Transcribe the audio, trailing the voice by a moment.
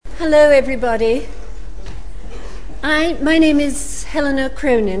Hello, everybody. My name is Helena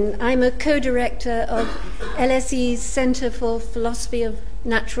Cronin. I'm a co-director of LSE's Centre for Philosophy of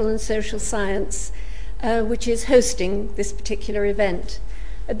Natural and Social Science, which is hosting this particular event.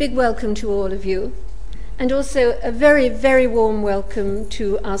 A big welcome to all of you, and also a very, very warm welcome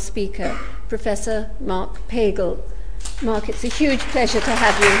to our speaker, Professor Mark Pagel. Mark, it's a huge pleasure to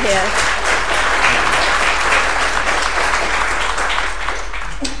have you here.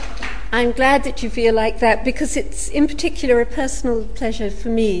 I'm glad that you feel like that, because it's in particular a personal pleasure for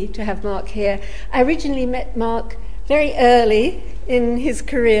me to have Mark here. I originally met Mark very early in his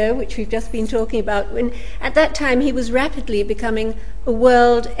career, which we've just been talking about, when at that time he was rapidly becoming a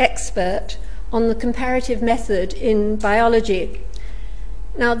world expert on the comparative method in biology.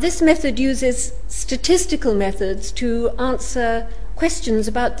 Now, this method uses statistical methods to answer questions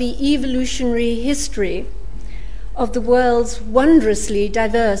about the evolutionary history of the world's wondrously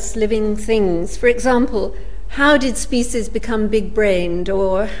diverse living things. For example, how did species become big-brained,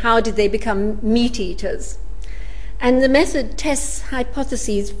 or how did they become meat-eaters? And the method tests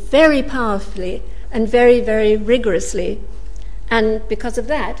hypotheses very powerfully and very, very rigorously. And because of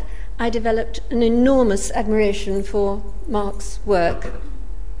that, I developed an enormous admiration for Mark's work.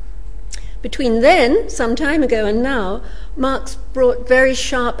 Between then, some time ago, and now, Mark's brought very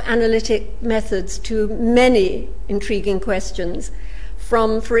sharp analytic methods to many intriguing questions.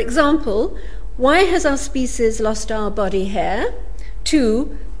 From, for example, why has our species lost our body hair?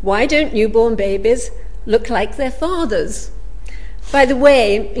 To, why don't newborn babies look like their fathers? By the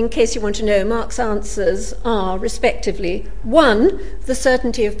way, in case you want to know, Mark's answers are, respectively, 1, the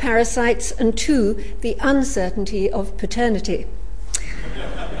certainty of parasites, and 2, the uncertainty of paternity.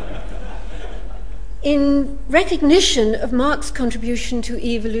 In recognition of Mark's contribution to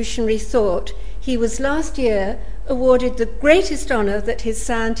evolutionary thought, he was last year awarded the greatest honour that his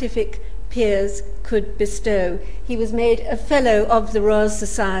scientific peers could bestow. He was made a Fellow of the Royal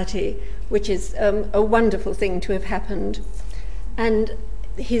Society, which is a wonderful thing to have happened. And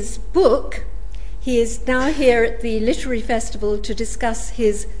his book, he is now here at the Literary Festival to discuss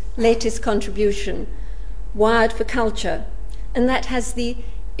his latest contribution, Wired for Culture, and that has the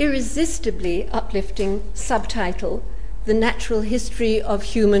irresistibly uplifting subtitle, The Natural History of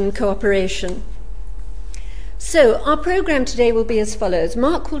Human Cooperation. So our programme today will be as follows.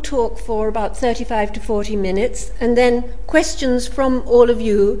 Mark will talk for about 35 to 40 minutes, and then questions from all of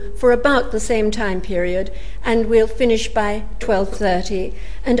you for about the same time period, and we'll finish by 12:30.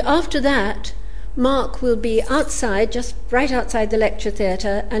 And after that, Mark will be outside, just right outside the lecture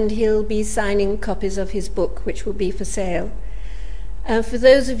theatre, and he'll be signing copies of his book, which will be for sale. For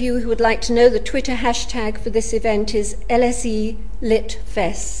those of you who would like to know, the Twitter hashtag for this event is LSE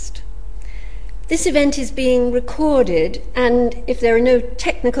LitFest. This event is being recorded, and if there are no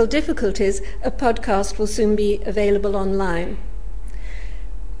technical difficulties, a podcast will soon be available online.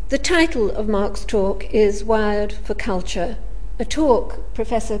 The title of Mark's talk is Wired for Culture, a talk,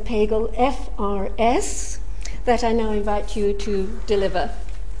 Professor Pagel, FRS, that I now invite you to deliver.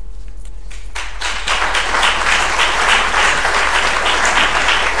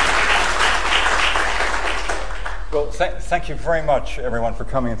 Well, thank you very much, everyone, for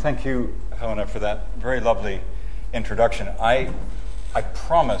coming, and thank you, Helena, for that very lovely introduction. I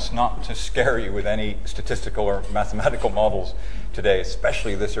promise not to scare you with any statistical or mathematical models today,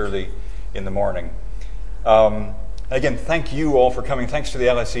 especially this early in the morning. Again, thank you all for coming. Thanks to the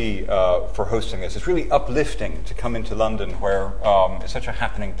LSE for hosting this. It's really uplifting to come into London, where it's such a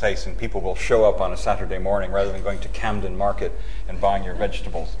happening place, and people will show up on a Saturday morning rather than going to Camden Market and buying your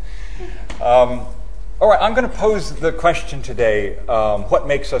vegetables. All right, I'm going to pose the question today, what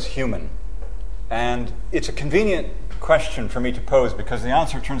makes us human? And it's a convenient question for me to pose because the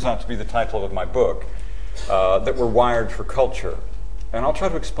answer turns out to be the title of my book, that we're wired for culture. And I'll try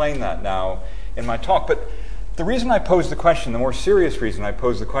to explain that now in my talk. But the reason I pose the question, the more serious reason I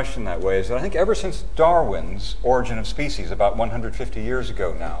pose the question that way, is that I think ever since Darwin's Origin of Species, about 150 years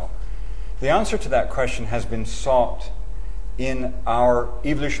ago now, the answer to that question has been sought in our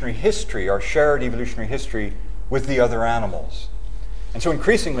evolutionary history, our shared evolutionary history with the other animals. And so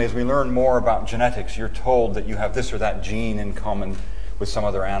increasingly, as we learn more about genetics, you're told that you have this or that gene in common with some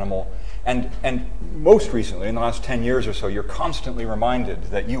other animal. And most recently, in the last 10 years or so, you're constantly reminded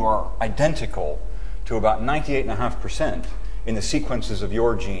that you are identical to about 98.5% in the sequences of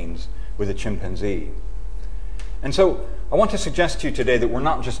your genes with a chimpanzee. And so I want to suggest to you today that we're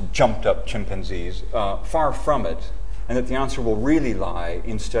not just jumped up chimpanzees, far from it, and that the answer will really lie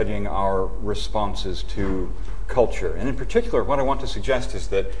in studying our responses to culture. And in particular, what I want to suggest is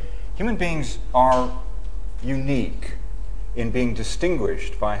that human beings are unique in being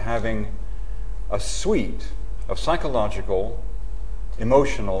distinguished by having a suite of psychological,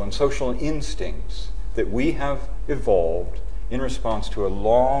 emotional, and social instincts that we have evolved in response to a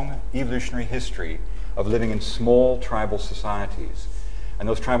long evolutionary history of living in small tribal societies. And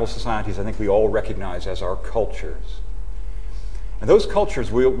those tribal societies, I think we all recognize as our cultures. And those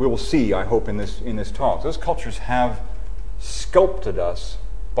cultures, we will see, I hope, in this talk, those cultures have sculpted us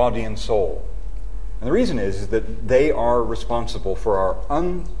body and soul. And the reason is that they are responsible for our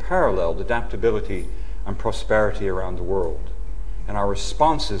unparalleled adaptability and prosperity around the world. And our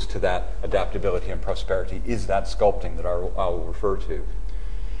responses to that adaptability and prosperity is that sculpting that I will refer to.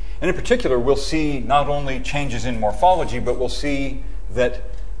 And in particular, we'll see not only changes in morphology, but we'll see that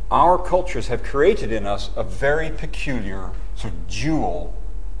our cultures have created in us a very peculiar sort of dual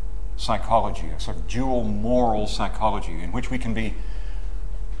psychology, a sort of dual moral psychology, in which we can be,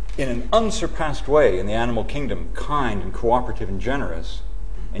 in an unsurpassed way in the animal kingdom, kind and cooperative and generous,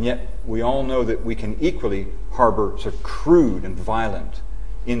 and yet we all know that we can equally harbor sort of crude and violent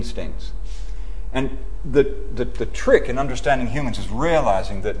instincts. And the trick in understanding humans is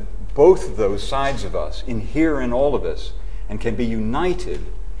realizing that both of those sides of us inhere in all of us and can be united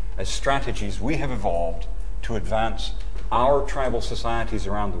as strategies we have evolved to advance our tribal societies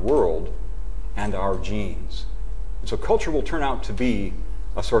around the world and our genes. And so culture will turn out to be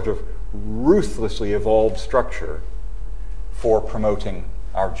a sort of ruthlessly evolved structure for promoting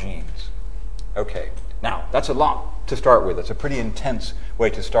our genes. Okay, now that's a lot to start with. It's a pretty intense way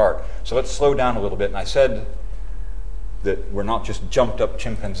to start. So let's slow down a little bit. And I said that we're not just jumped up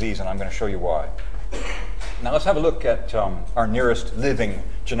chimpanzees, and I'm going to show you why. Now let's have a look at our nearest living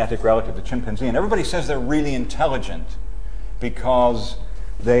genetic relative, the chimpanzee. And everybody says they're really intelligent because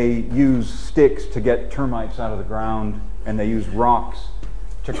they use sticks to get termites out of the ground, and they use rocks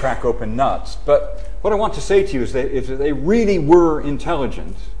to crack open nuts. But what I want to say to you is that if they really were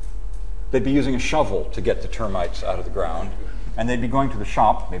intelligent, they'd be using a shovel to get the termites out of the ground, and they'd be going to the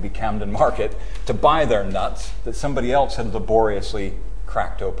shop, maybe Camden Market, to buy their nuts that somebody else had laboriously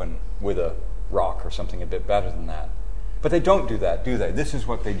cracked open with a rock or something a bit better than that. But they don't do that, do they? This is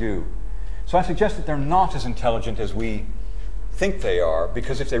what they do. So I suggest that they're not as intelligent as we think they are,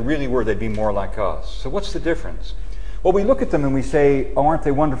 because if they really were, they'd be more like us. So what's the difference? Well, we look at them and we say, oh, aren't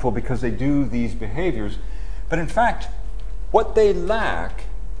they wonderful because they do these behaviors? But in fact, what they lack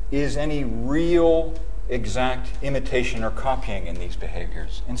is any real, exact imitation or copying in these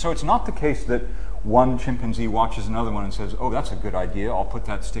behaviors. And so it's not the case that one chimpanzee watches another one and says, oh, that's a good idea, I'll put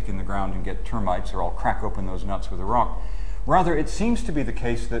that stick in the ground and get termites, or I'll crack open those nuts with a rock. Rather, it seems to be the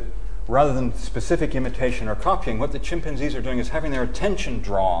case that rather than specific imitation or copying, what the chimpanzees are doing is having their attention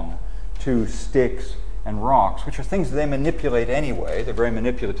drawn to sticks and rocks, which are things that they manipulate anyway. They're very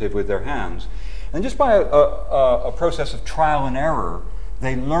manipulative with their hands. And just by a process of trial and error,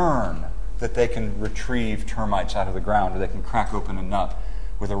 they learn that they can retrieve termites out of the ground, or they can crack open a nut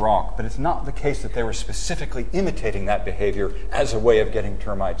with a rock. But it's not the case that they were specifically imitating that behavior as a way of getting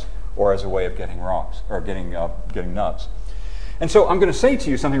termites or as a way of getting rocks or getting nuts. And so I'm going to say to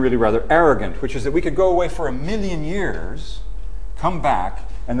you something really rather arrogant, which is that we could go away for 1,000,000 years, come back,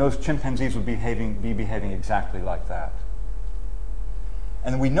 and those chimpanzees would be behaving exactly like that.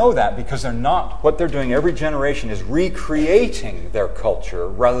 And we know that because they're not, what they're doing every generation is recreating their culture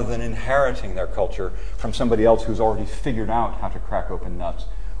rather than inheriting their culture from somebody else who's already figured out how to crack open nuts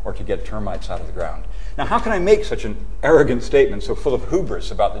or to get termites out of the ground. Now, how can I make such an arrogant statement so full of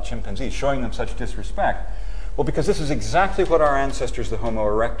hubris about the chimpanzees, showing them such disrespect? Well, because this is exactly what our ancestors, the Homo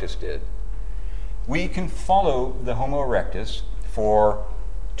erectus, did. We can follow the Homo erectus for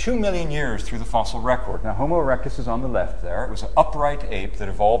 2 million years through the fossil record. Now, Homo erectus is on the left there. It was an upright ape that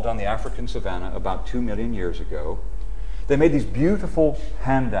evolved on the African savanna about 2 million years ago. They made these beautiful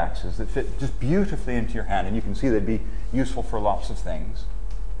hand axes that fit just beautifully into your hand, and you can see they'd be useful for lots of things.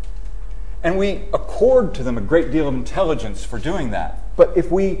 And we accord to them a great deal of intelligence for doing that. But if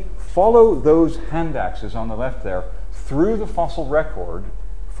we follow those hand axes on the left there through the fossil record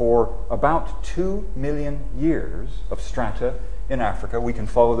for about 2 million years of strata in Africa, we can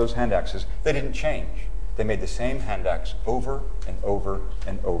follow those hand axes. They didn't change. They made the same hand axe over and over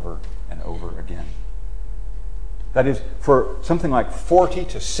and over and over again. That is, for something like 40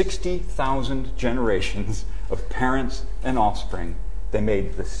 to 60,000 generations of parents and offspring, they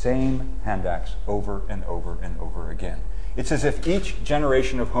made the same hand axe over and over and over again. It's as if each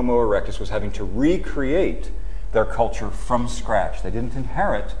generation of Homo erectus was having to recreate their culture from scratch. They didn't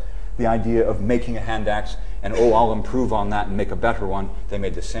inherit the idea of making a hand axe and, oh, I'll improve on that and make a better one. They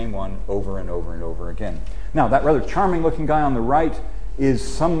made the same one over and over and over again. Now, that rather charming looking guy on the right is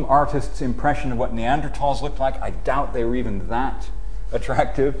some artist's impression of what Neanderthals looked like. I doubt they were even that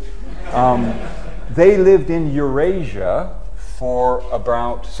attractive. They lived in Eurasia for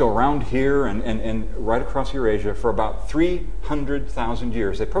about, so around here and right across Eurasia for about 300,000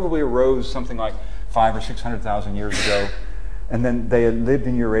 years. They probably arose something like 500,000 or 600,000 years ago. And then they had lived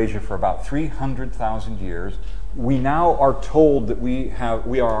in Eurasia for about 300,000 years. We now are told that we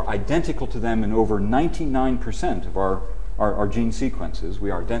are identical to them in over 99% of our gene sequences.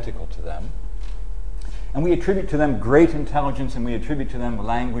 We are identical to them. And we attribute to them great intelligence, and we attribute to them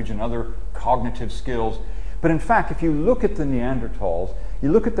language and other cognitive skills. But in fact, if you look at the Neanderthals,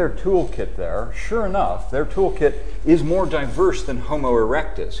 you look at their toolkit there, sure enough, their toolkit is more diverse than Homo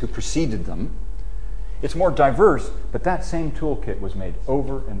erectus, who preceded them. It's more diverse, but that same toolkit was made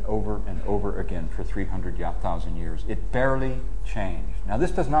over and over and over again for 300,000 years. It barely changed. Now,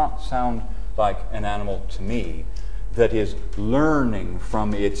 this does not sound like an animal to me that is learning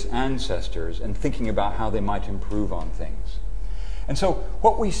from its ancestors and thinking about how they might improve on things. And so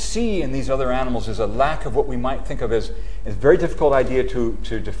what we see in these other animals is a lack of what we might think of as a very difficult idea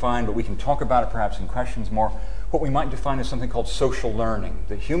to define, but we can talk about it perhaps in questions more. What we might define as something called social learning.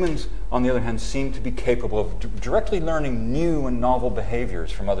 That humans, on the other hand, seem to be capable of directly learning new and novel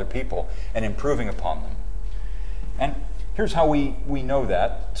behaviors from other people and improving upon them. And here's how we know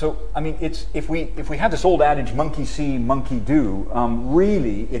that. So, I mean, if we have this old adage, monkey see, monkey do,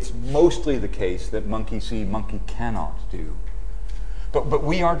 really it's mostly the case that monkey see, monkey cannot do. But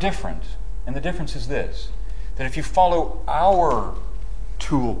we are different. And the difference is this, that if you follow our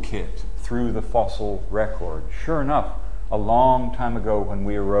toolkit through the fossil record, sure enough, a long time ago when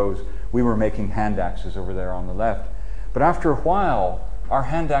we arose, we were making hand axes over there on the left. But after a while, our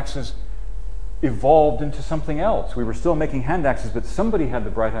hand axes evolved into something else. We were still making hand axes, but somebody had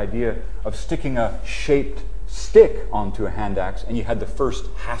the bright idea of sticking a shaped stick onto a hand axe, and you had the first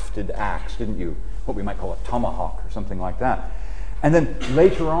hafted axe, didn't you? What we might call a tomahawk or something like that. And then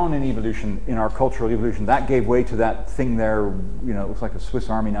later on in evolution, in our cultural evolution, that gave way to that thing there, you know, it looks like a Swiss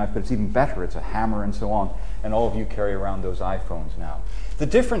Army knife, but it's even better. It's a hammer and so on. And all of you carry around those iPhones now. The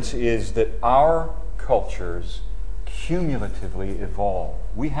difference is that our cultures cumulatively evolve.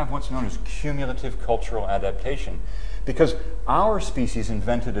 We have what's known as cumulative cultural adaptation because our species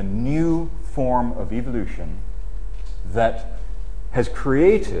invented a new form of evolution that has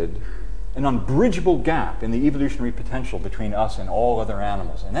created an unbridgeable gap in the evolutionary potential between us and all other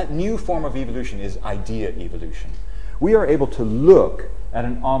animals. And that new form of evolution is idea evolution. We are able to look at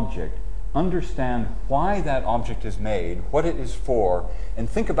an object, understand why that object is made, what it is for, and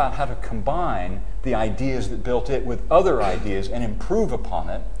think about how to combine the ideas that built it with other ideas and improve upon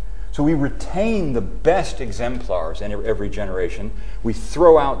it. So we retain the best exemplars in every generation. We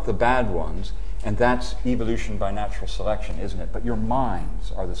throw out the bad ones. And that's evolution by natural selection, isn't it? But your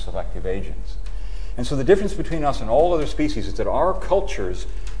minds are the selective agents. And so the difference between us and all other species is that our cultures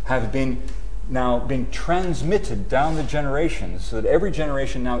have been now being transmitted down the generations so that every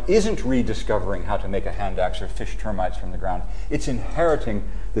generation now isn't rediscovering how to make a hand axe or fish termites from the ground. It's inheriting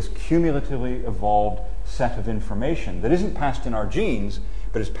this cumulatively evolved set of information that isn't passed in our genes,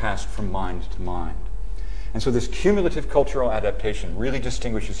 but is passed from mind to mind. And so this cumulative cultural adaptation really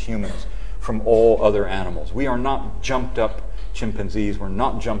distinguishes humans from all other animals. We are not jumped up chimpanzees, we're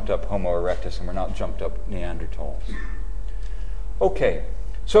not jumped up Homo erectus, and we're not jumped up Neanderthals. Okay,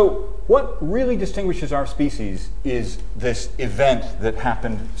 so what really distinguishes our species is this event that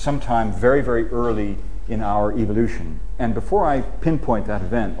happened sometime very, very early in our evolution. And before I pinpoint that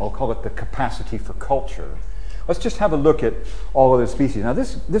event, I'll call it the capacity for culture. Let's just have a look at all other species. Now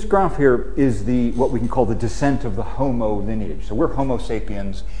this graph here is what we can call the descent of the Homo lineage. So we're Homo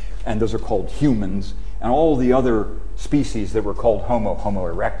sapiens, and those are called humans, and all the other species that were called Homo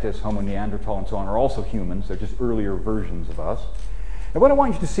erectus, Homo neanderthal, and so on are also humans. They're just earlier versions of us. And what I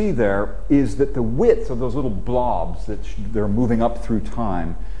want you to see there is that the width of those little blobs that they're moving up through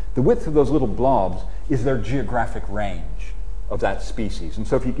time, the width of those little blobs is their geographic range of that species. And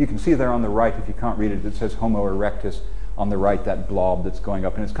so if you can see there on the right, if you can't read it, it says Homo erectus on the right, that blob that's going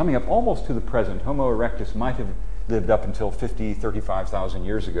up, and it's coming up almost to the present. Homo erectus might have lived up until 35,000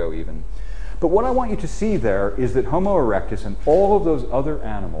 years ago even. But what I want you to see there is that Homo erectus and all of those other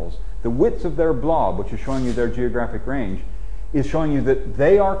animals, the width of their blob, which is showing you their geographic range, is showing you that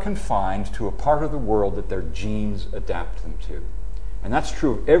they are confined to a part of the world that their genes adapt them to. And that's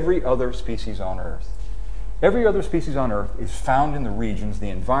true of every other species on Earth. Every other species on Earth is found in the regions, the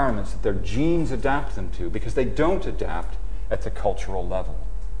environments that their genes adapt them to, because they don't adapt at the cultural level.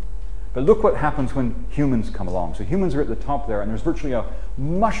 But look what happens when humans come along. So humans are at the top there, and there's virtually a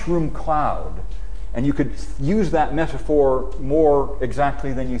mushroom cloud And you could use that metaphor more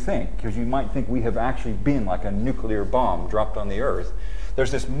exactly than you think, because you might think we have actually been like a nuclear bomb dropped on the Earth.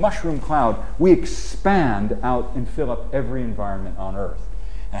 There's this mushroom cloud. We expand out and fill up every environment on Earth.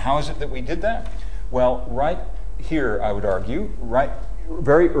 And how is it that we did that? Well, right here, I would argue, right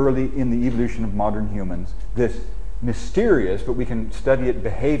very early in the evolution of modern humans, this mysterious, but we can study it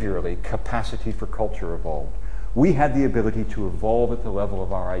behaviorally, capacity for culture evolved. We had the ability to evolve at the level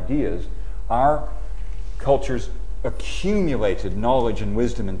of our ideas. Our cultures accumulated knowledge and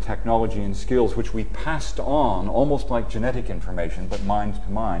wisdom and technology and skills which we passed on almost like genetic information, but mind to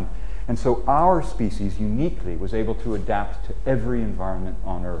mind. And so our species uniquely was able to adapt to every environment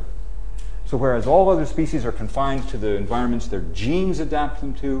on Earth. So whereas all other species are confined to the environments their genes adapt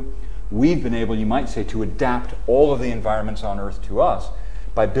them to, we've been able, you might say, to adapt all of the environments on Earth to us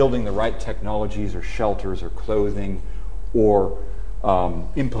by building the right technologies or shelters or clothing or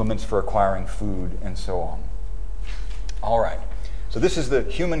implements for acquiring food and so on. All right, so this is the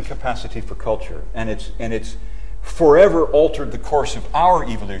human capacity for culture, and it's forever altered the course of our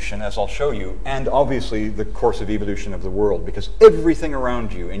evolution, as I'll show you, and obviously the course of evolution of the world, because everything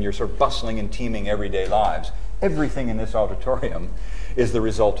around you in your sort of bustling and teeming everyday lives, everything in this auditorium is the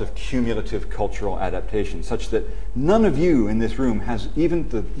result of cumulative cultural adaptation, such that none of you in this room has even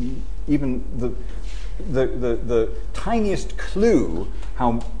the tiniest clue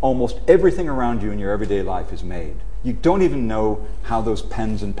how almost everything around you in your everyday life is made. You don't even know how those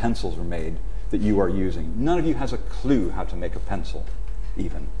pens and pencils are made that you are using. None of you has a clue how to make a pencil,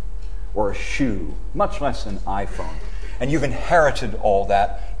 even, or a shoe, much less an iPhone. And you've inherited all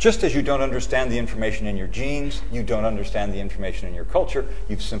that, just as you don't understand the information in your genes, you don't understand the information in your culture,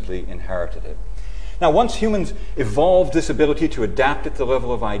 you've simply inherited it. Now, once humans evolved this ability to adapt at the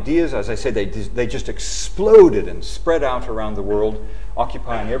level of ideas, as I said, they just exploded and spread out around the world,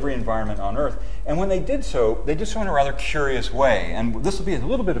 occupying every environment on Earth. And when they did so in a rather curious way. And this will be a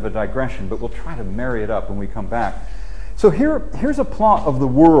little bit of a digression, but we'll try to marry it up when we come back. So here's a plot of the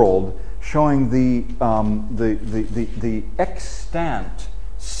world showing the extant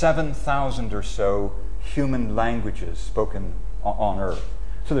 7,000 or so human languages spoken on Earth.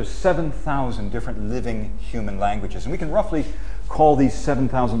 So there's 7,000 different living human languages. And we can roughly call these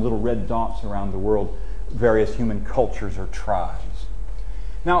 7,000 little red dots around the world various human cultures or tribes.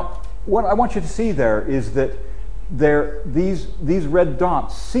 Now, what I want you to see there is that these red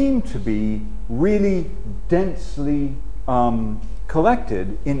dots seem to be really densely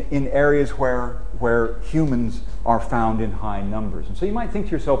collected in areas where humans are found in high numbers. And so you might think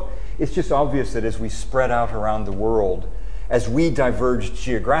to yourself, it's just obvious that as we spread out around the world, as we diverged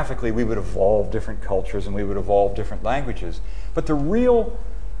geographically, we would evolve different cultures and we would evolve different languages. But the real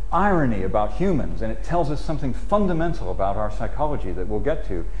irony about humans, and it tells us something fundamental about our psychology that we'll get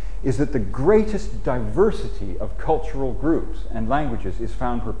to, is that the greatest diversity of cultural groups and languages is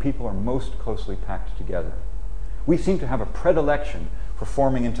found where people are most closely packed together. We seem to have a predilection for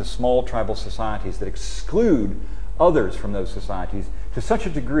forming into small tribal societies that exclude others from those societies to such a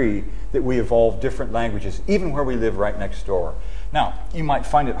degree that we evolve different languages, even where we live right next door. Now, you might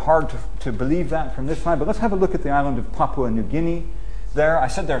find it hard to believe that from this slide, but let's have a look at the island of Papua New Guinea. I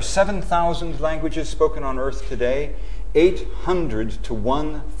said there are 7,000 languages spoken on Earth today. 800 to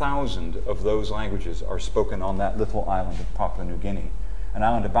 1,000 of those languages are spoken on that little island of Papua New Guinea, an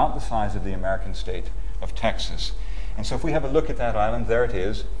island about the size of the American state of Texas. And so if we have a look at that island, there it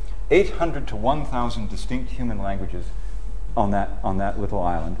is, 800 to 1,000 distinct human languages on that little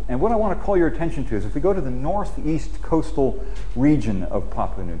island. And what I want to call your attention to is if we go to the northeast coastal region of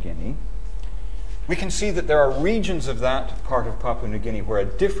Papua New Guinea, we can see that there are regions of that part of Papua New Guinea where a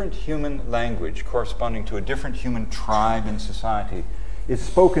different human language corresponding to a different human tribe and society is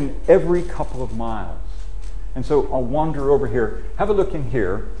spoken every couple of miles. And so I'll wander over here. Have a look in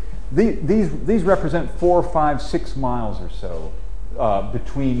here. These represent 4, 5, 6 miles or so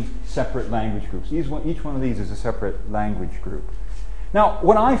between separate language groups. Each one of these is a separate language group. Now,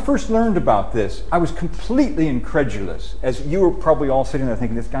 when I first learned about this, I was completely incredulous. As you were probably all sitting there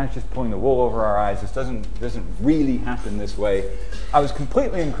thinking, this guy's just pulling the wool over our eyes. This doesn't really happen this way. I was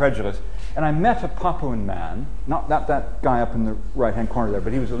completely incredulous. And I met a Papuan man, not that guy up in the right-hand corner there,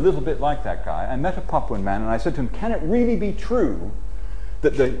 but he was a little bit like that guy. I met a Papuan man, and I said to him, can it really be true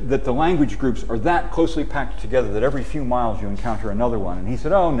that the language groups are that closely packed together that every few miles you encounter another one? And he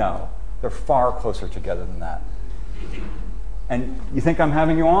said, oh no, they're far closer together than that. And you think I'm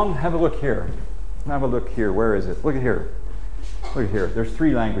having you on? Have a look here. Have a look here. Where is it? Look at here. Look at here. There's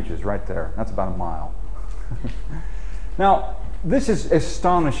 3 languages right there. That's about a mile. Now, this is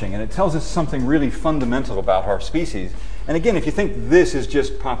astonishing, and it tells us something really fundamental about our species. And again, if you think this is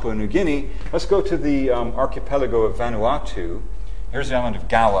just Papua New Guinea, let's go to the archipelago of Vanuatu. Here's the island of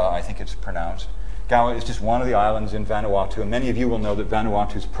Gawa, I think it's pronounced. Gawa is just one of the islands in Vanuatu, and many of you will know that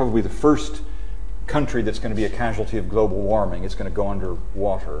Vanuatu is probably the first country that's going to be a casualty of global warming. It's going to go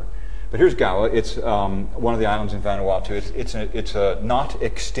underwater. But here's Gawa. It's one of the islands in Vanuatu. It's a not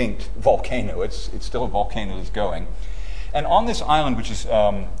extinct volcano. It's still a volcano that's going. And on this island, which is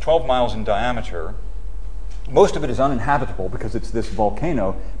 12 miles in diameter, most of it is uninhabitable because it's this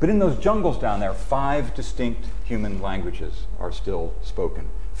volcano. But in those jungles down there, 5 distinct human languages are still spoken.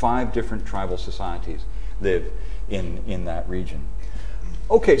 5 different tribal societies live in that region.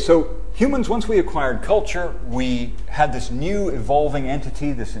 Okay, so humans, once we acquired culture, we had this new evolving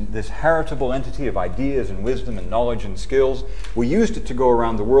entity, this heritable entity of ideas and wisdom and knowledge and skills. We used it to go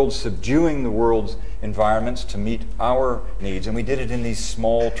around the world, subduing the world's environments to meet our needs, and we did it in these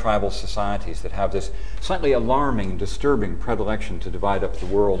small tribal societies that have this slightly alarming and disturbing predilection to divide up the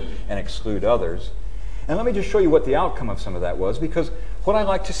world and exclude others. And let me just show you what the outcome of some of that was, because what I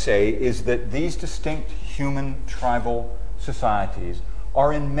like to say is that these distinct human tribal societies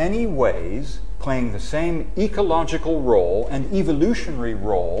are in many ways playing the same ecological role and evolutionary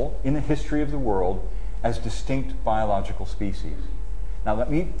role in the history of the world as distinct biological species. Now let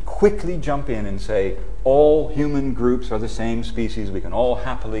me quickly jump in and say all human groups are the same species. We can all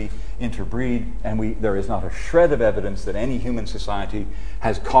happily interbreed, and there is not a shred of evidence that any human society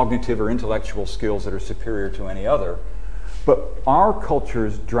has cognitive or intellectual skills that are superior to any other. But our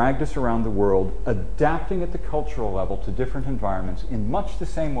cultures dragged us around the world, adapting at the cultural level to different environments in much the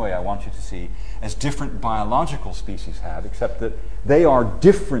same way, I want you to see, as different biological species have, except that they are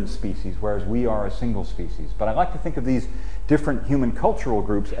different species, whereas we are a single species. But I like to think of these different human cultural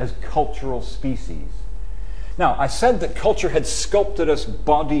groups as cultural species. Now, I said that culture had sculpted us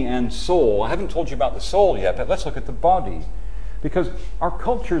body and soul. I haven't told you about the soul yet, but let's look at the body. Because our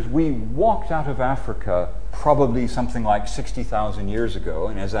cultures, we walked out of Africa probably something like 60,000 years ago,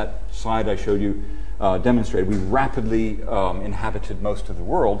 and as that slide I showed you demonstrated, we rapidly inhabited most of the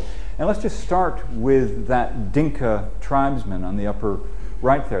world. And let's just start with that Dinka tribesman on the upper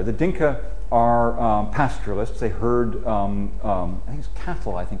right there. The Dinka are pastoralists. They herd, I think it's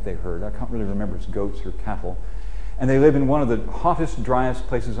cattle, I think they herd. I can't really remember if it's goats or cattle. And they live in one of the hottest, driest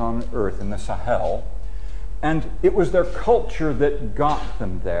places on earth, in the Sahel. And it was their culture that got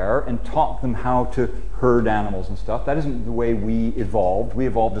them there and taught them how to herd animals and stuff. That isn't the way we evolved. We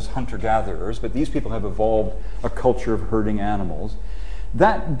evolved as hunter-gatherers, but these people have evolved a culture of herding animals.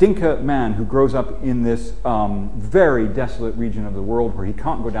 That Dinka man who grows up in this very desolate region of the world where he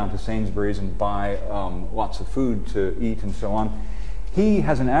can't go down to Sainsbury's and buy lots of food to eat and so on, he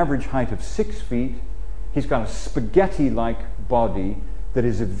has an average height of 6 feet. He's got a spaghetti-like body that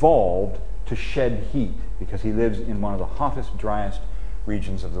is evolved to shed heat because he lives in one of the hottest, driest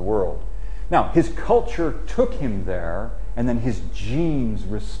regions of the world. Now, his culture took him there, and then his genes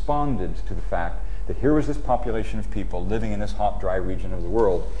responded to the fact that here was this population of people living in this hot, dry region of the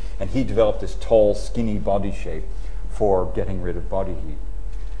world, and he developed this tall, skinny body shape for getting rid of body heat.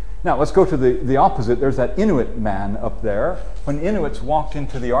 Now, let's go to the opposite. There's that Inuit man up there. When Inuits walked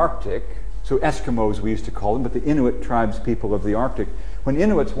into the Arctic, so Eskimos we used to call them, but the Inuit tribes people of the Arctic, when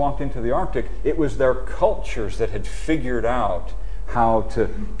Inuits walked into the Arctic, it was their cultures that had figured out how to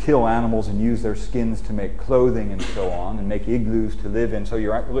kill animals and use their skins to make clothing and so on, and make igloos to live in. So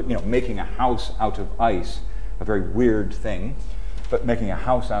you're making a house out of ice, a very weird thing, but making a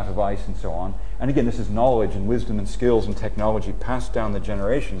house out of ice and so on. And again, this is knowledge and wisdom and skills and technology passed down the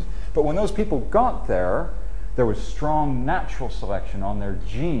generations. But when those people got there, there was strong natural selection on their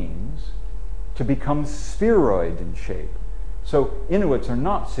genes to become spheroid in shape. So Inuits are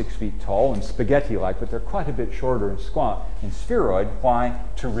not 6 feet tall and spaghetti-like, but they're quite a bit shorter and squat and spheroid. Why?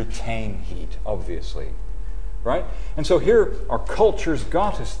 To retain heat, obviously. Right? And so here, our cultures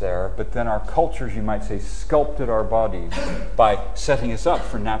got us there, but then our cultures, you might say, sculpted our bodies by setting us up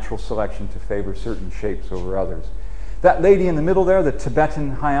for natural selection to favor certain shapes over others. That lady in the middle there, the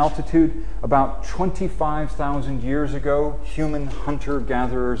Tibetan high altitude, about 25,000 years ago, human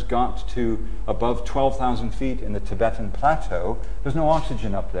hunter-gatherers got to above 12,000 feet in the Tibetan plateau. There's no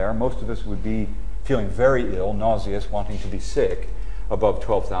oxygen up there. Most of us would be feeling very ill, nauseous, wanting to be sick above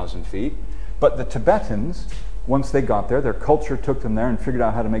 12,000 feet. But the Tibetans, once they got there, their culture took them there and figured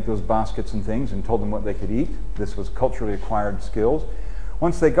out how to make those baskets and things and told them what they could eat. This was culturally acquired skills.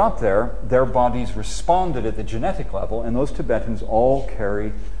 Once they got there, their bodies responded at the genetic level, and those Tibetans all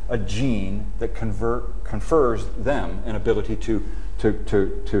carry a gene that confers them an ability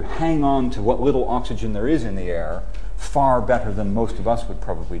to hang on to what little oxygen there is in the air far better than most of us would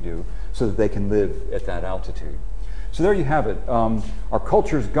probably do, so that they can live at that altitude. So there you have it. Our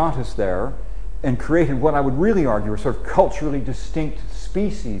cultures got us there and created what I would really argue are sort of culturally distinct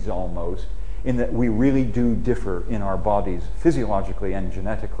species almost, in that we really do differ in our bodies physiologically and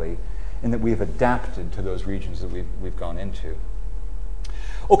genetically, in that we've adapted to those regions that we've gone into.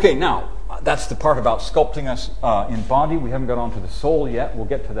 Okay, now, that's the part about sculpting us in body. We haven't got onto the soul yet. We'll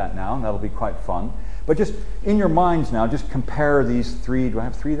get to that now, and that'll be quite fun. But just in your minds now, just compare these three. Do I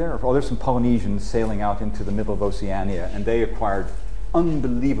have three there? Oh, there's some Polynesians sailing out into the middle of Oceania, and they acquired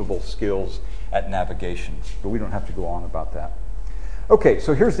unbelievable skills at navigation. But we don't have to go on about that. Okay,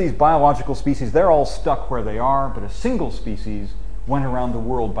 so here's these biological species. They're all stuck where they are, but a single species went around the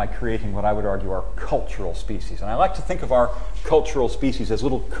world by creating what I would argue are cultural species. And I like to think of our cultural species as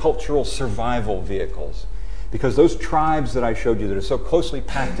little cultural survival vehicles, because those tribes that I showed you that are so closely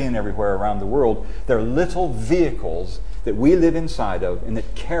packed in everywhere around the world, they're little vehicles that we live inside of and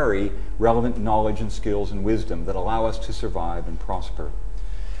that carry relevant knowledge and skills and wisdom that allow us to survive and prosper.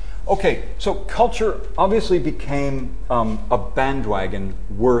 Okay, so culture obviously became a bandwagon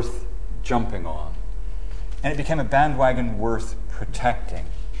worth jumping on. And it became a bandwagon worth protecting.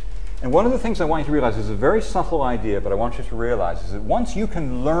 And one of the things I want you to realize is a very subtle idea, but I want you to realize is that once you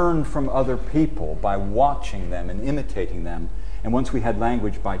can learn from other people by watching them and imitating them, and once we had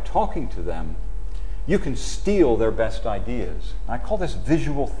language by talking to them, you can steal their best ideas. I call this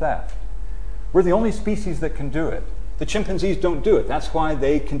visual theft. We're the only species that can do it. The chimpanzees don't do it. That's why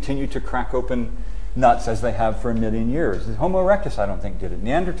they continue to crack open nuts as they have for 1 million years. The Homo erectus, I don't think, did it.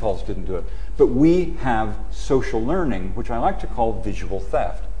 Neanderthals didn't do it. But we have social learning, which I like to call visual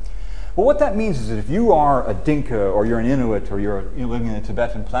theft. Well, what that means is that if you are a Dinka, or you're an Inuit, or you're living in the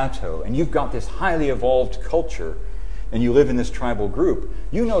Tibetan plateau, and you've got this highly evolved culture, and you live in this tribal group,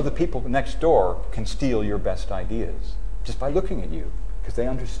 you know the people next door can steal your best ideas just by looking at you, because they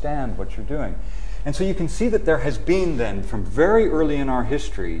understand what you're doing. And so you can see that there has been then, from very early in our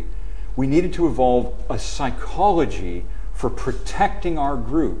history, we needed to evolve a psychology for protecting our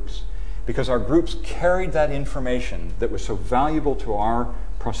groups, because our groups carried that information that was so valuable to our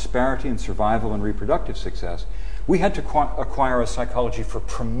prosperity and survival and reproductive success. We had to acquire a psychology for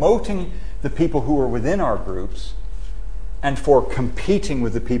promoting the people who were within our groups and for competing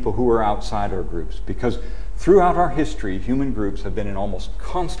with the people who were outside our groups, because throughout our history, human groups have been in almost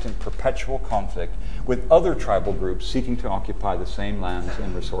constant, perpetual conflict with other tribal groups seeking to occupy the same lands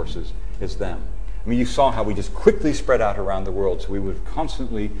and resources as them. I mean, you saw how we just quickly spread out around the world, so we would have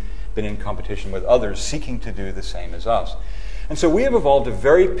constantly been in competition with others seeking to do the same as us. And so we have evolved a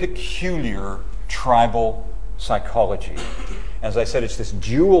very peculiar tribal psychology. As I said, it's this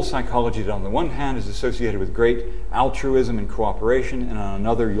dual psychology that on the one hand is associated with great altruism and cooperation, and on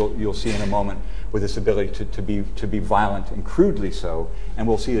another, you'll see in a moment, with this ability to be violent and crudely so. And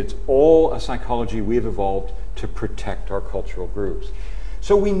we'll see it's all a psychology we have evolved to protect our cultural groups.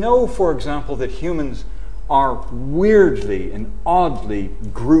 So we know, for example, that humans are weirdly and oddly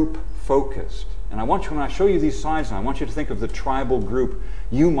group-focused. And I want you, when I show you these slides, I want you to think of the tribal group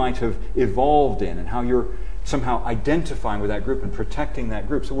you might have evolved in and how you're somehow identifying with that group and protecting that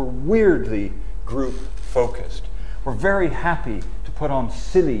group. So we're weirdly group-focused. We're very happy to put on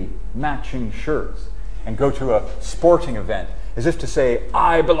silly matching shirts and go to a sporting event as if to say,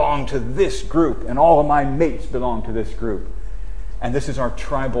 I belong to this group and all of my mates belong to this group. And this is our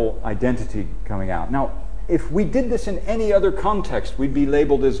tribal identity coming out. Now, if we did this in any other context, we'd be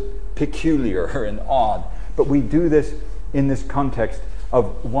labeled as peculiar and odd. But we do this in this context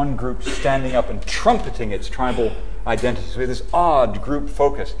of one group standing up and trumpeting its tribal identity. So we have this odd group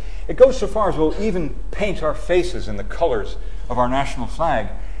focus. It goes so far as we'll even paint our faces in the colors of our national flag.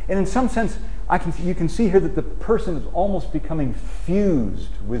 And in some sense, you can see here that the person is almost becoming fused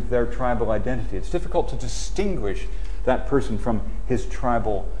with their tribal identity. It's difficult to distinguish that person from his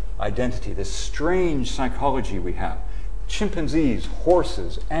tribal identity, this strange psychology we have. Chimpanzees,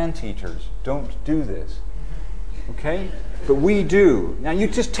 horses, anteaters don't do this. Okay? But we do. Now you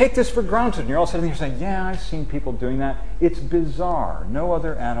just take this for granted and you're all sitting there saying, yeah, I've seen people doing that. It's bizarre. No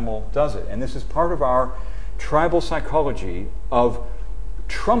other animal does it. And this is part of our tribal psychology of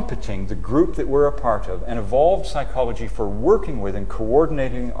trumpeting the group that we're a part of, and evolved psychology for working with and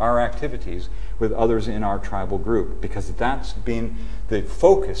coordinating our activities with others in our tribal group, because that's been the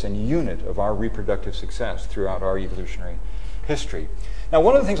focus and unit of our reproductive success throughout our evolutionary history. Now,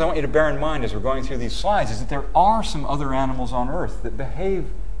 one of the things I want you to bear in mind as we're going through these slides is that there are some other animals on Earth that behave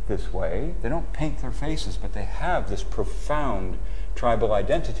this way. They don't paint their faces, but they have this profound tribal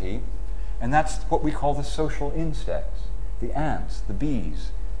identity, and that's what we call the social insects. The ants, the bees,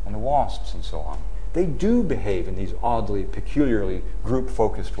 and the wasps, and so on. They do behave in these oddly, peculiarly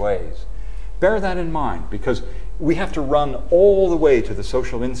group-focused ways. Bear that in mind, because we have to run all the way to the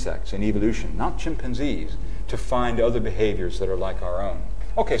social insects in evolution, not chimpanzees, to find other behaviors that are like our own.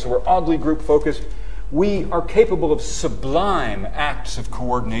 Okay, so we're oddly group-focused. We are capable of sublime acts of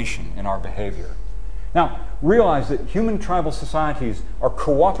coordination in our behavior. Now, realize that human tribal societies are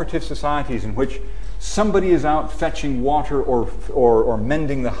cooperative societies in which somebody is out fetching water or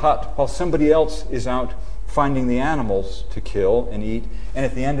mending the hut, while somebody else is out finding the animals to kill and eat. And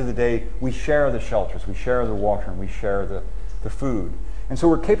at the end of the day, we share the shelters, we share the water, and we share the food. And so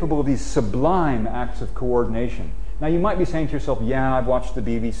we're capable of these sublime acts of coordination. Now, you might be saying to yourself, yeah, I've watched the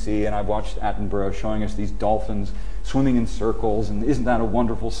BBC and I've watched Attenborough showing us these dolphins swimming in circles, and isn't that a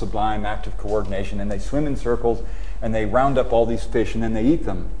wonderful, sublime act of coordination? And they swim in circles, and they round up all these fish, and then they eat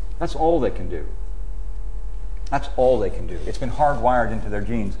them. That's all they can do. That's all they can do. It's been hardwired into their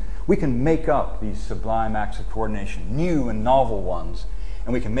genes. We can make up these sublime acts of coordination, new and novel ones,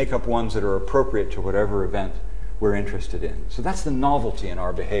 and we can make up ones that are appropriate to whatever event we're interested in. So that's the novelty in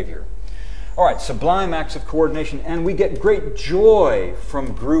our behavior. All right, sublime acts of coordination, and we get great joy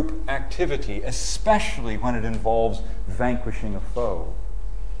from group activity, especially when it involves vanquishing a foe.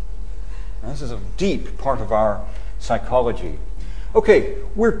 Now, this is a deep part of our psychology. Okay,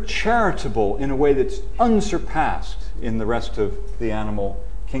 we're charitable in a way that's unsurpassed in the rest of the animal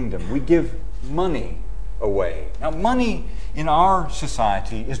kingdom. We give money away. Now, money in our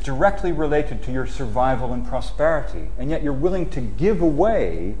society is directly related to your survival and prosperity, and yet you're willing to give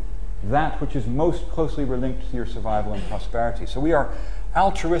away that which is most closely linked to your survival and prosperity. So we are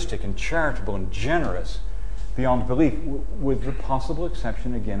altruistic and charitable and generous beyond belief, with the possible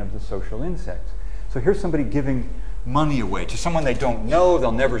exception, again, of the social insects. So here's somebody giving money away to someone they don't know,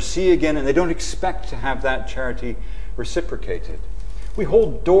 they'll never see again, and they don't expect to have that charity reciprocated. We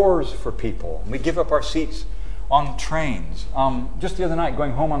hold doors for people. We give up our seats on trains. Just the other night,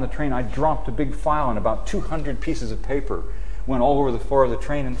 going home on the train, I dropped a big file and about 200 pieces of paper went all over the floor of the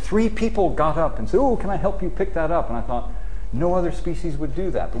train, and 3 people got up and said, "Oh, can I help you pick that up?" And I thought, no other species would do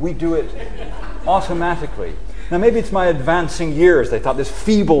that, but we do it automatically. Now, maybe it's my advancing years. They thought, this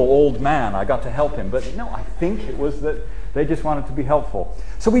feeble old man, I got to help him. But no, I think it was that they just wanted to be helpful.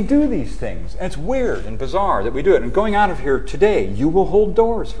 So we do these things, and it's weird and bizarre that we do it. And going out of here today, you will hold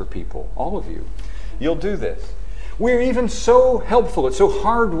doors for people, all of you. You'll do this. We're even so helpful, it's so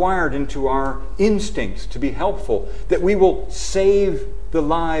hardwired into our instincts to be helpful, that we will save the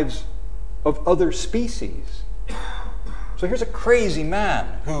lives of other species. So here's a crazy man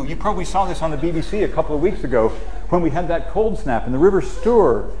who, you probably saw this on the BBC a couple of weeks ago when we had that cold snap, and the River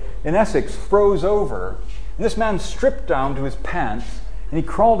Stour in Essex froze over. And this man stripped down to his pants, and he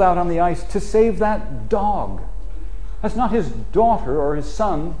crawled out on the ice to save that dog. That's not his daughter or his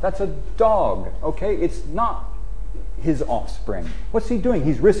son, that's a dog, okay? It's not his offspring. What's he doing?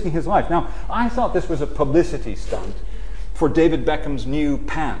 He's risking his life. Now, I thought this was a publicity stunt for David Beckham's new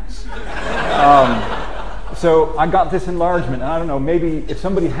pants. So I got this enlargement, and I don't know, maybe if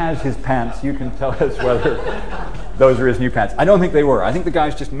somebody has his pants, you can tell us whether those are his new pants. I don't think they were. I think the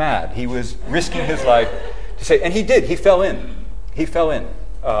guy's just mad. He was risking his life to say, and he did. He fell in. He fell in.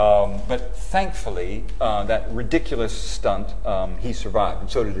 But thankfully, that ridiculous stunt, he survived,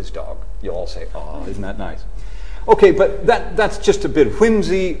 and so did his dog. You'll all say, "Oh, isn't that nice?" Okay, but that's just a bit of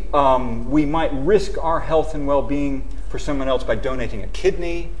whimsy. We might risk our health and well-being for someone else by donating a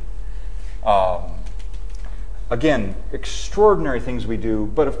kidney. Again, extraordinary things we do,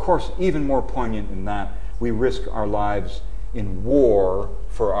 but of course, even more poignant than that, we risk our lives in war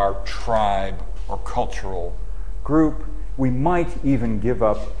for our tribe or cultural group. We might even give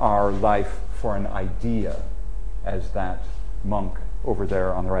up our life for an idea, as that monk over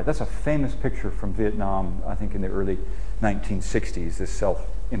there on the right. That's a famous picture from Vietnam, I think in the early 1960s, this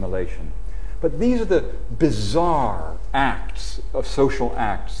self-immolation. But these are the bizarre acts of social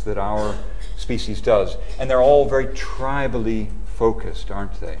acts that our species does, and they're all very tribally focused,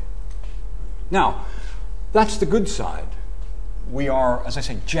 aren't they? Now, that's the good side. We are, as I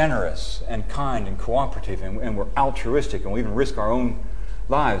say, generous and kind and cooperative, and we're altruistic, and we even risk our own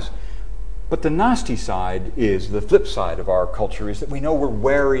lives. But the nasty side is, the flip side of our culture, is that we know we're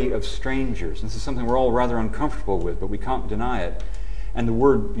wary of strangers. And this is something we're all rather uncomfortable with, but we can't deny it. And the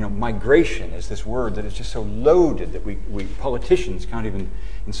word, migration is this word that is just so loaded that we politicians can't even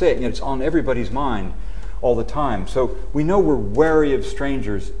say it. It's on everybody's mind all the time. So we know we're wary of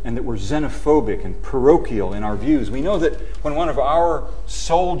strangers, and that we're xenophobic and parochial in our views. We know that when one of our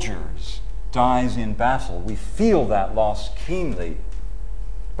soldiers dies in battle, we feel that loss keenly.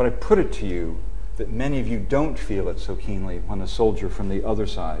 But I put it to you that many of you don't feel it so keenly when a soldier from the other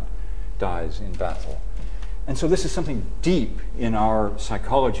side dies in battle. And so this is something deep in our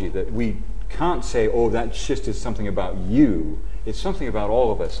psychology that we can't say, oh, that just is something about you. It's something about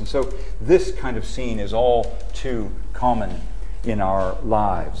all of us. And so this kind of scene is all too common in our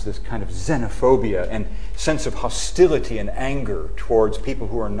lives, this kind of xenophobia and sense of hostility and anger towards people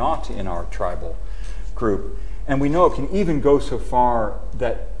who are not in our tribal group. And we know it can even go so far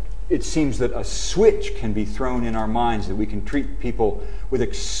that it seems that a switch can be thrown in our minds, that we can treat people with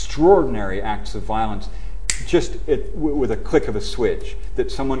extraordinary acts of violence just with a click of a switch, that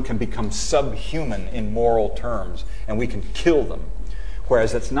someone can become subhuman in moral terms and we can kill them,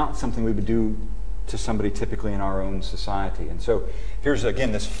 whereas that's not something we would do to somebody typically in our own society. And so here's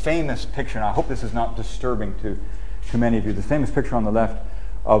again this famous picture, and I hope this is not disturbing to many of you, this famous picture on the left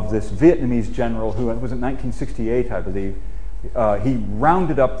of this Vietnamese general who, it was in 1968, I believe, he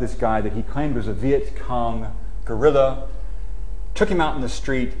rounded up this guy that he claimed was a Viet Cong guerrilla, took him out in the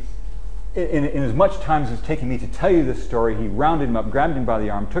street. In as much time as it's taken me to tell you this story, he rounded him up, grabbed him by the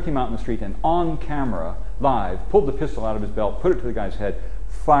arm, took him out in the street, and on camera, live, pulled the pistol out of his belt, put it to the guy's head,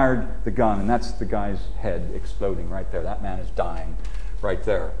 fired the gun, and that's the guy's head exploding right there. That man is dying right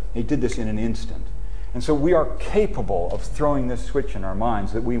there. He did this in an instant. And so we are capable of throwing this switch in our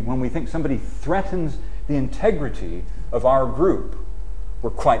minds, that when we think somebody threatens the integrity of our group, we're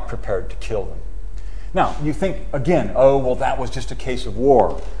quite prepared to kill them. Now, you think, again, oh, well, that was just a case of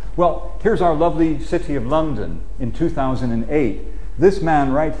war. Well, here's our lovely city of London in 2008. This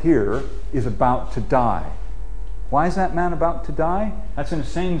man right here is about to die. Why is that man about to die? That's in a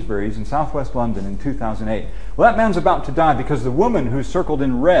Sainsbury's in southwest London in 2008. Well, that man's about to die because the woman who's circled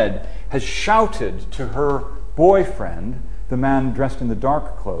in red has shouted to her boyfriend, the man dressed in the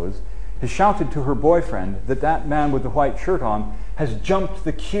dark clothes, has shouted to her boyfriend that that man with the white shirt on has jumped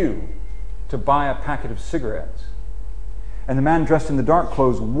the queue to buy a packet of cigarettes. And the man dressed in the dark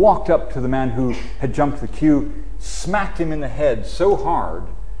clothes walked up to the man who had jumped the queue, smacked him in the head so hard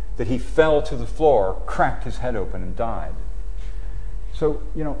that he fell to the floor, cracked his head open, and died. So,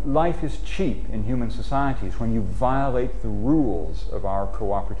 life is cheap in human societies when you violate the rules of our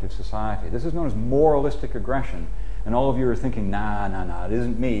cooperative society. This is known as moralistic aggression. And all of you are thinking, nah, it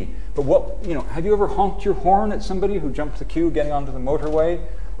isn't me. But have you ever honked your horn at somebody who jumped the queue getting onto the motorway?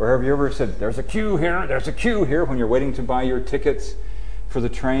 Or have you ever said, there's a queue here, when you're waiting to buy your tickets for the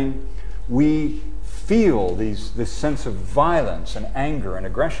train? We feel this sense of violence and anger and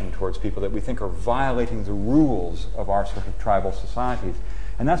aggression towards people that we think are violating the rules of our sort of tribal societies.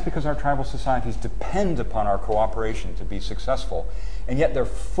 And that's because our tribal societies depend upon our cooperation to be successful. And yet they're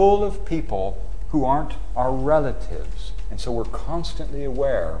full of people who aren't our relatives. And so we're constantly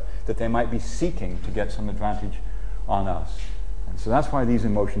aware that they might be seeking to get some advantage on us. And so that's why these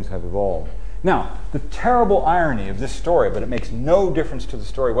emotions have evolved. Now, the terrible irony of this story, but it makes no difference to the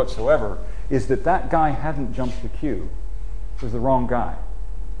story whatsoever, is that guy hadn't jumped the queue. It was the wrong guy.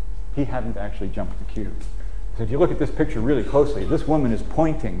 He hadn't actually jumped the queue. So if you look at this picture really closely, this woman is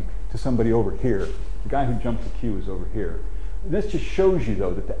pointing to somebody over here. The guy who jumped the queue is over here. This just shows you,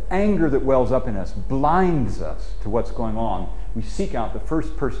 though, that the anger that wells up in us blinds us to what's going on. We seek out the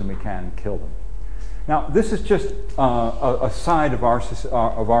first person we can and kill them. Now, this is just a side of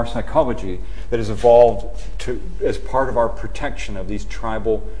our psychology that has evolved as part of our protection of these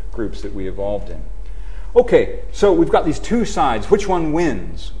tribal groups that we evolved in. Okay, so we've got these two sides. Which one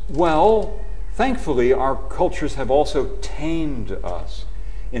wins? Well, thankfully, our cultures have also tamed us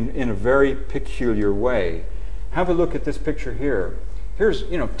in a very peculiar way. Have a look at this picture here. Here's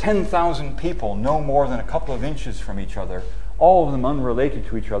 10,000 people no more than a couple of inches from each other, all of them unrelated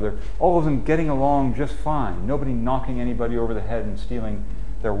to each other, all of them getting along just fine, nobody knocking anybody over the head and stealing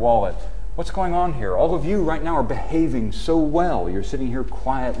their wallet. What's going on here? All of you right now are behaving so well. You're sitting here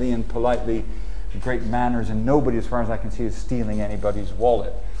quietly and politely, with great manners, and nobody, as far as I can see, is stealing anybody's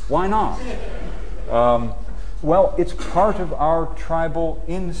wallet. Why not? Well, it's part of our tribal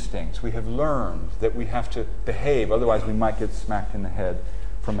instincts. We have learned that we have to behave, otherwise we might get smacked in the head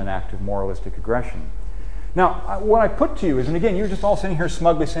from an act of moralistic aggression. Now, what I put to you is, and again, you're just all sitting here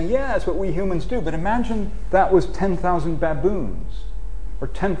smugly saying, yeah, that's what we humans do, but imagine that was 10,000 baboons or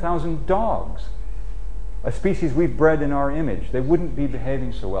 10,000 dogs, a species we've bred in our image. They wouldn't be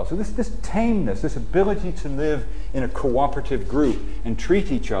behaving so well. So this tameness, this ability to live in a cooperative group and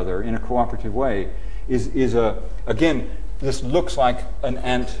treat each other in a cooperative way again, this looks like an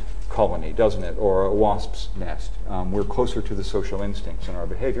ant colony, doesn't it, or a wasp's nest. We're closer to the social instincts in our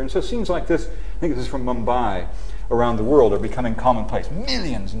behavior. And so scenes like this, I think this is from Mumbai, around the world are becoming commonplace.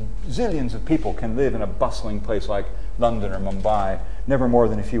 Millions and zillions of people can live in a bustling place like London or Mumbai, never more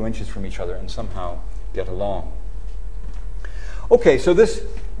than a few inches from each other, and somehow get along. Okay, so this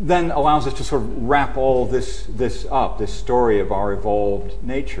then allows us to sort of wrap all this up, this story of our evolved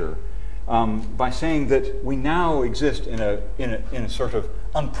nature, by saying that we now exist in a sort of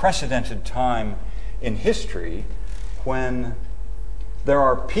unprecedented time in history when there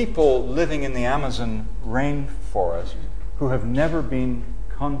are people living in the Amazon rainforest who have never been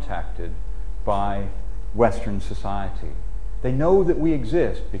contacted by Western society. They know that we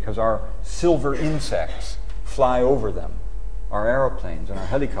exist because our silver insects fly over them. Our aeroplanes and our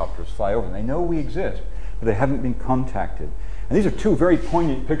helicopters fly over them. They know we exist, but they haven't been contacted. And these are two very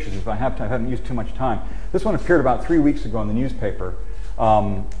poignant pictures. If I have time, I haven't used too much time. This one appeared about 3 weeks ago in the newspaper.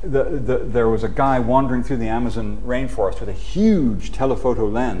 There was a guy wandering through the Amazon rainforest with a huge telephoto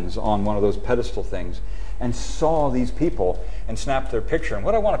lens on one of those pedestal things and saw these people and snapped their picture. And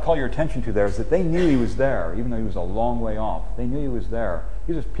what I want to call your attention to there is that they knew he was there, even though he was a long way off. They knew he was there.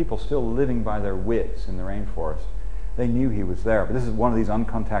 These are people still living by their wits in the rainforest. They knew he was there. But this is one of these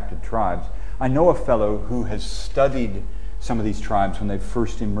uncontacted tribes. I know a fellow who has studied some of these tribes when they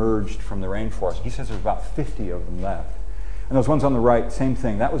first emerged from the rainforest. He says there's about 50 of them left. And those ones on the right, same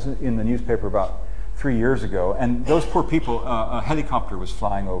thing. That was in the newspaper about 3 years ago. And those poor people, a helicopter was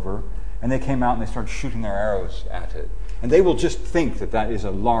flying over, and they came out and they started shooting their arrows at it. And they will just think that that is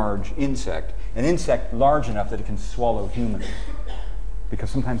a large insect, an insect large enough that it can swallow humans, because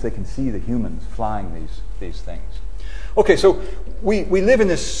sometimes they can see the humans flying these things. Okay, so we live in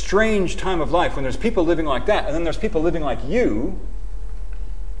this strange time of life when there's people living like that, and then there's people living like you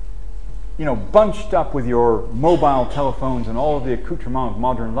know, bunched up with your mobile telephones and all of the accoutrement of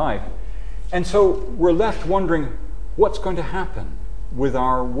modern life. And so we're left wondering what's going to happen with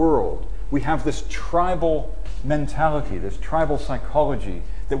our world. We have this tribal mentality, this tribal psychology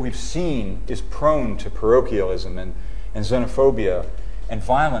that we've seen is prone to parochialism and xenophobia and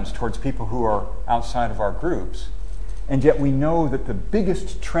violence towards people who are outside of our groups. And yet we know that the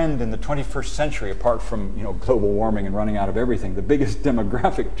biggest trend in the 21st century, apart from global warming and running out of everything, the biggest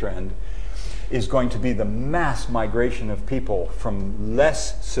demographic trend is going to be the mass migration of people from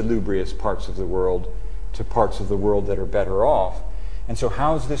less salubrious parts of the world to parts of the world that are better off. And so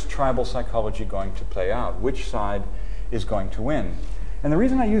how is this tribal psychology going to play out? Which side is going to win? And the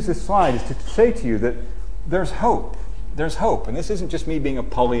reason I use this slide is to say to you that there's hope. There's hope. And this isn't just me being a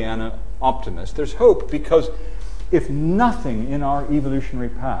Pollyanna optimist. There's hope because if nothing in our evolutionary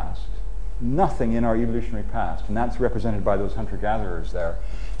past, and that's represented by those hunter-gatherers there,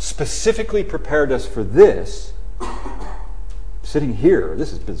 specifically prepared us for this, sitting here,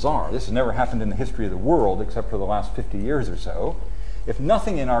 this is bizarre. This has never happened in the history of the world except for the last 50 years or so. If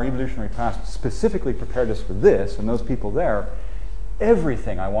nothing in our evolutionary past specifically prepared us for this and those people there,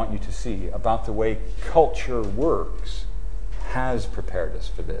 everything I want you to see about the way culture works has prepared us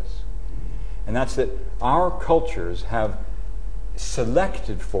for this. And that's that our cultures have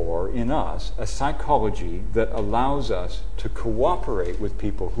selected for, in us, a psychology that allows us to cooperate with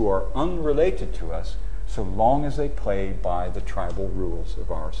people who are unrelated to us so long as they play by the tribal rules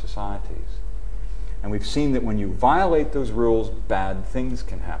of our societies. And we've seen that when you violate those rules, bad things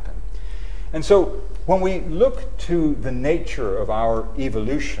can happen. And so when we look to the nature of our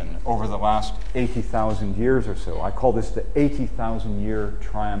evolution over the last 80,000 years or so, I call this the 80,000-year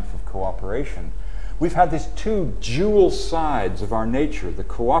triumph of cooperation. We've had these two dual sides of our nature, the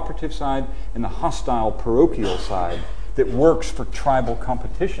cooperative side and the hostile parochial side that works for tribal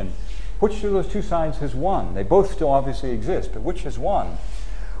competition. Which of those two sides has won? They both still obviously exist, but which has won?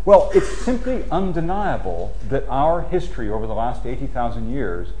 Well, it's simply undeniable that our history over the last 80,000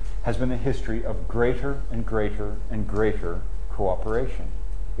 years has been a history of greater and greater and greater cooperation.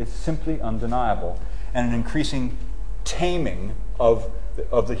 It's simply undeniable, and an increasing taming of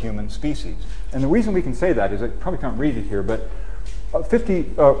the human species. And the reason we can say that is, I probably can't read it here, but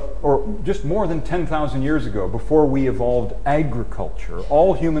 50 or just more than 10,000 years ago, before we evolved agriculture,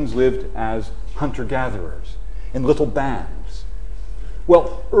 all humans lived as hunter-gatherers in little bands.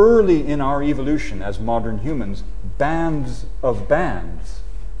 Well, early in our evolution as modern humans, bands of bands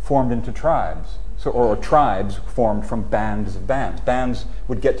formed into tribes. Or tribes formed from bands of bands. Bands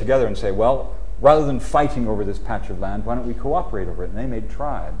would get together and say, well, rather than fighting over this patch of land, why don't we cooperate over it? And they made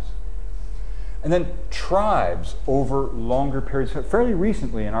tribes. And then tribes over longer periods, fairly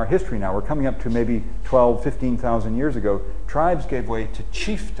recently in our history now, we're coming up to maybe 12, 15,000 years ago, tribes gave way to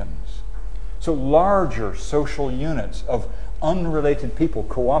chiefdoms. So larger social units of unrelated people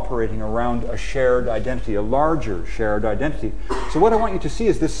cooperating around a shared identity, a larger shared identity. So what I want you to see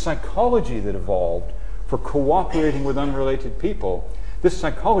is this psychology that evolved for cooperating with unrelated people. This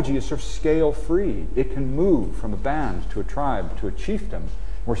psychology is sort of scale-free. It can move from a band to a tribe to a chiefdom.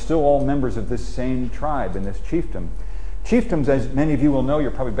 We're still all members of this same tribe and this chiefdom. Chiefdoms, as many of you will know,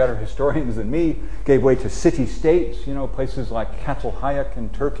 you're probably better historians than me, gave way to city-states, places like Catalhayek in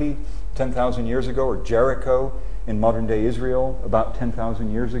Turkey 10,000 years ago, or Jericho in modern-day Israel about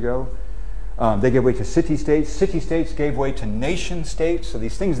 10,000 years ago. They gave way to city-states. City-states gave way to nation-states. So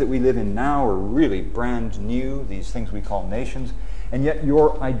these things that we live in now are really brand new, these things we call nations. And yet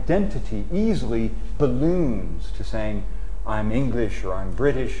your identity easily balloons to saying, I'm English or I'm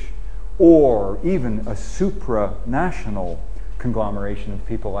British, or even a supranational conglomeration of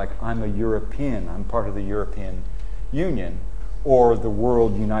people like, I'm a European, I'm part of the European Union, or the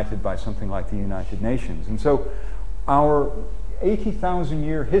world united by something like the United Nations. And so our 80,000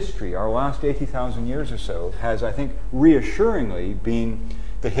 year history, our last 80,000 years or so, has, I think, reassuringly been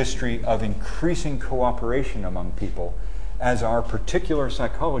the history of increasing cooperation among people as our particular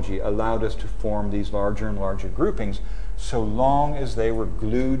psychology allowed us to form these larger and larger groupings, so long as they were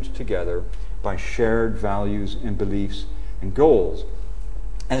glued together by shared values and beliefs and goals.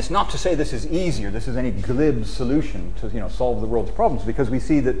 And it's not to say this is easy or this is any glib solution to solve the world's problems, because we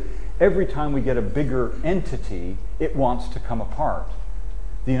see that every time we get a bigger entity, it wants to come apart.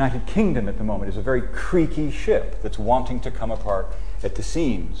 The United Kingdom at the moment is a very creaky ship that's wanting to come apart at the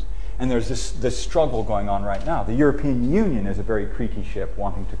seams. And there's this struggle going on right now. The European Union is a very creaky ship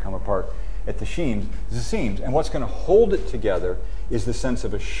wanting to come apart at the seams. And what's going to hold it together is the sense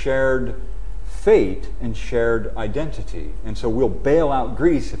of a shared fate and shared identity. And so we'll bail out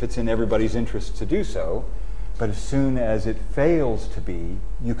Greece if it's in everybody's interest to do so. But as soon as it fails to be,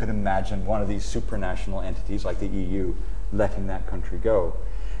 you could imagine one of these supranational entities like the EU letting that country go.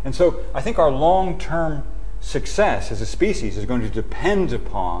 And so I think our long-term success as a species is going to depend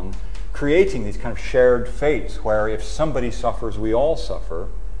upon creating these kind of shared fates where if somebody suffers, we all suffer.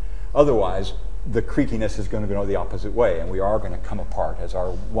 Otherwise, the creakiness is going to go the opposite way, and we are going to come apart as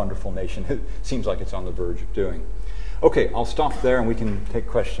our wonderful nation seems like it's on the verge of doing. Okay, I'll stop there and we can take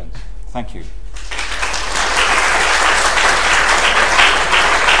questions. Thank you.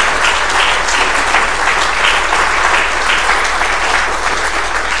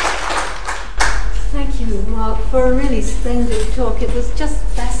 Thank you, Mark, for a really splendid talk. It was just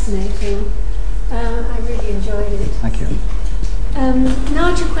fascinating. I really enjoyed it. Thank you.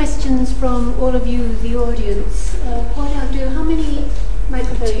 Now to questions from all of you, the audience. What I'll do, how many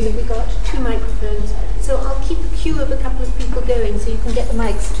microphones have we got? 2 microphones. So I'll keep a queue of a couple of people going so you can get the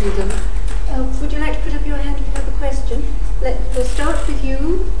mics to them. Would you like to put up your hand if you have a question? We'll start with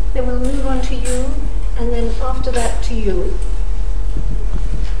you, then we'll move on to you, and then after that to you.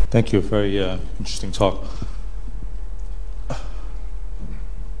 Thank you. Very interesting talk.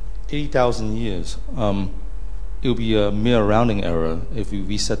 80,000 years. It would be a mere rounding error if we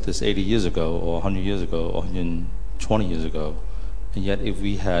reset this 80 years ago, or 100 years ago, or 120 years ago. And yet, if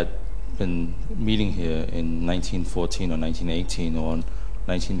we had been meeting here in 1914 or 1918 or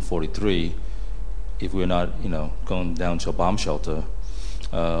 1943, if we're not, going down to a bomb shelter,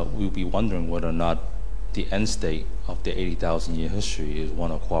 we would be wondering whether or not the end state of the 80,000 year history is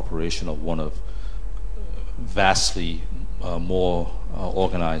one of cooperation or one of vastly more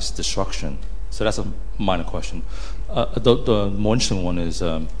organized destruction. So that's a minor question. The more interesting one is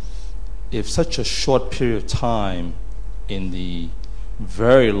if such a short period of time in the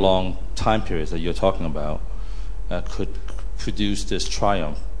very long time periods that you're talking about could produce this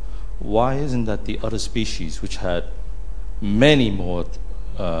triumph, why isn't that the other species, which had many more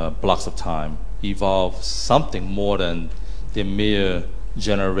blocks of time, evolve something more than the mere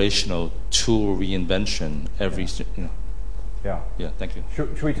generational tool reinvention every, Yeah, thank you.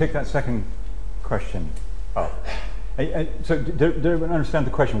 Should we take that second question up? So do everyone understand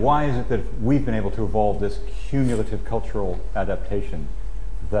the question? Why is it that we've been able to evolve this cumulative cultural adaptation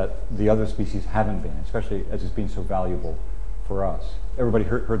that the other species haven't been, especially as it's been so valuable for us? Everybody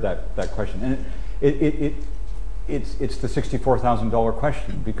heard that question. And it's the $64,000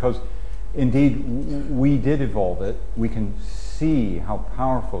 question, because indeed we did evolve it. We can see how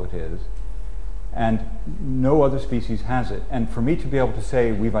powerful it is, and no other species has it. And for me to be able to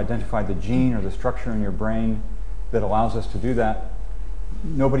say we've identified the gene or the structure in your brain that allows us to do that,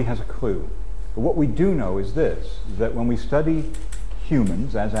 nobody has a clue. But what we do know is this, that when we study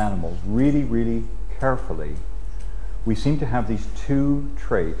humans as animals really, really carefully, we seem to have these 2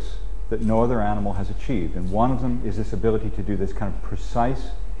 traits that no other animal has achieved. And one of them is this ability to do this kind of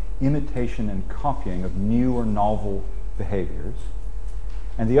precise imitation and copying of new or novel behaviors.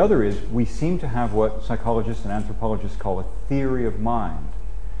 And the other is we seem to have what psychologists and anthropologists call a theory of mind.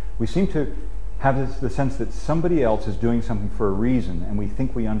 We seem to have the sense that somebody else is doing something for a reason, and we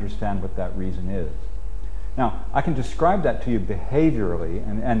think we understand what that reason is. Now, I can describe that to you behaviorally,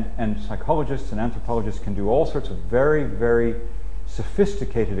 and psychologists and anthropologists can do all sorts of very, very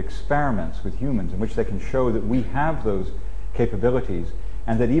sophisticated experiments with humans in which they can show that we have those capabilities,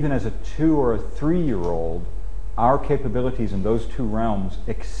 and that even as a 2 or a 3-year-old, our capabilities in those two realms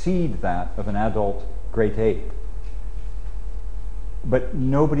exceed that of an adult great ape. But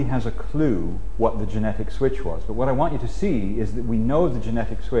nobody has a clue what the genetic switch was. But what I want you to see is that we know the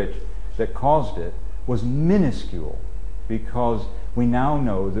genetic switch that caused it was minuscule, because we now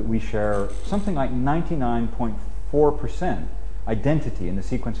know that we share something like 99.4% identity in the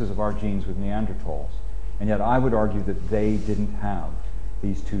sequences of our genes with Neanderthals. And yet I would argue that they didn't have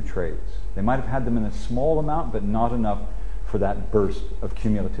these two traits. They might have had them in a small amount, but not enough for that burst of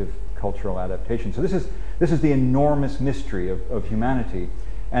cumulative cultural adaptation. So this is the enormous mystery of humanity.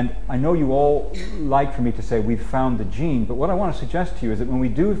 And I know you all like for me to say we've found the gene, but what I want to suggest to you is that when we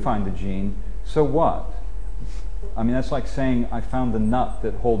do find the gene, so what? I mean, that's like saying I found the nut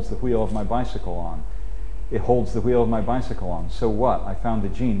that holds the wheel of my bicycle on. It holds the wheel of my bicycle on. So what? I found the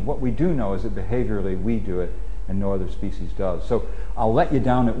gene. What we do know is that behaviorally we do it and no other species does. So I'll let you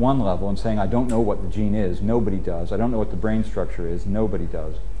down at one level in saying I don't know what the gene is. Nobody does. I don't know what the brain structure is. Nobody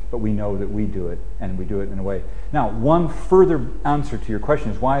does. But we know that we do it, and we do it in a way. Now, one further answer to your question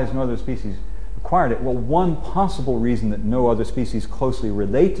is, why has no other species acquired it? Well, one possible reason that no other species closely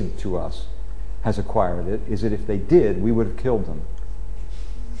related to us has acquired it is that if they did, we would have killed them.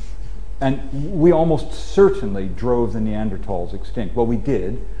 And we almost certainly drove the Neanderthals extinct. Well, we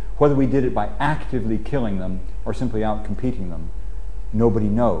did. Whether we did it by actively killing them or simply out-competing them, nobody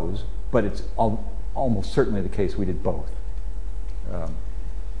knows, but it's almost certainly the case we did both.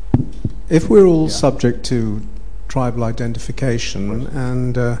 If we're all subject to tribal identification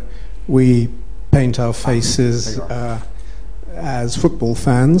and we paint our faces as football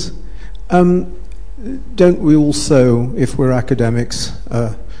fans, don't we also, if we're academics,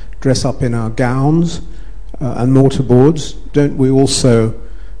 dress up in our gowns and mortarboards? Don't we also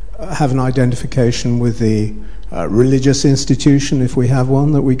have an identification with the religious institution, if we have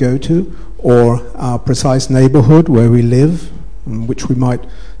one, that we go to, or our precise neighbourhood where we live, which we might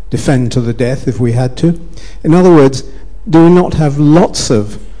defend to the death if we had to? In other words, do we not have lots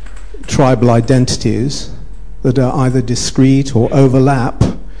of tribal identities that are either discrete or overlap,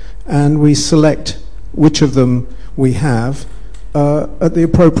 and we select which of them we have at the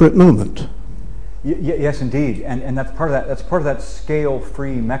appropriate moment? Yes, indeed, and that's part of that. That's part of that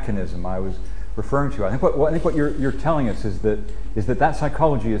scale-free mechanism I was referring to. I think what you're telling us is that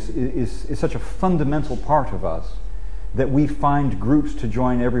psychology is such a fundamental part of us that we find groups to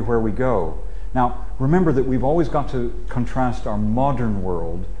join everywhere we go. Now, remember that we've always got to contrast our modern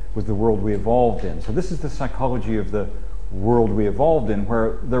world with the world we evolved in. So this is the psychology of the world we evolved in,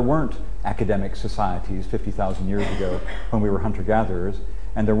 where there weren't academic societies 50,000 years ago when we were hunter-gatherers,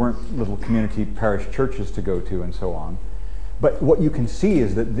 and there weren't little community parish churches to go to and so on. But what you can see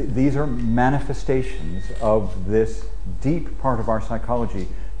is that these are manifestations of this deep part of our psychology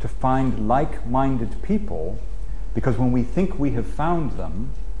to find like-minded people, because when we think we have found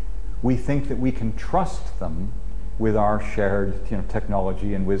them, we think that we can trust them with our shared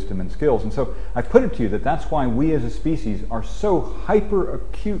technology and wisdom and skills. And so I put it to you that that's why we as a species are so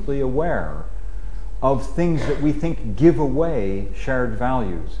hyper-acutely aware of things that we think give away shared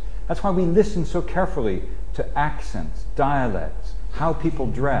values. That's why we listen so carefully to accents, dialects, how people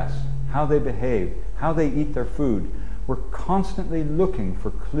dress, how they behave, how they eat their food. We're constantly looking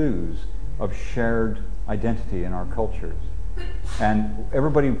for clues of shared identity in our cultures. And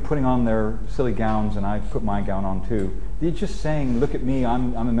everybody putting on their silly gowns, and I put my gown on too, they're just saying, look at me,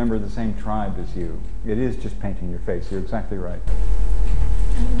 I'm a member of the same tribe as you. It is just painting your face. You're exactly right.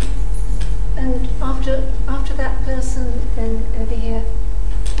 And after that person, then over here.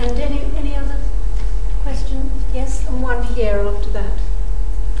 And any other questions? Yes, and one here after that.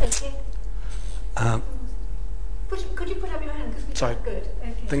 Okay. Could you put up your hand? Sorry. Good.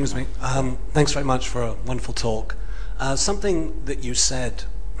 Okay. Thing was me. Thanks very much for a wonderful talk. Something that you said,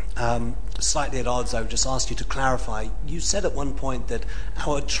 slightly at odds, I would just ask you to clarify. You said at one point that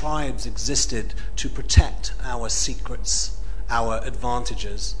our tribes existed to protect our secrets, our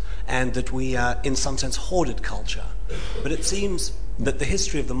advantages, and that we, in some sense, hoarded culture. But it seems that the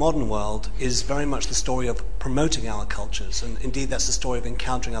history of the modern world is very much the story of promoting our cultures, and indeed that's the story of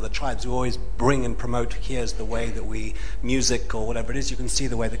encountering other tribes. We always bring and promote, here's the way that we, music or whatever it is, you can see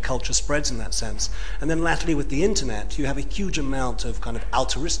the way the culture spreads in that sense. And then latterly with the internet, you have a huge amount of kind of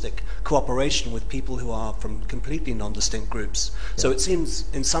altruistic cooperation with people who are from completely non-distinct groups. Yeah. So it seems,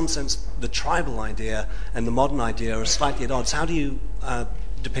 in some sense, the tribal idea and the modern idea are slightly at odds. How do you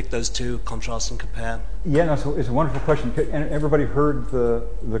depict those two, contrast and compare? Yeah, no, so it's a wonderful question. And everybody heard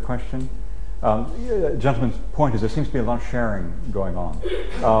the question? Gentleman's point is there seems to be a lot of sharing going on.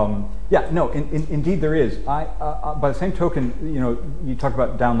 Yeah, no, indeed there is. By the same token, you talk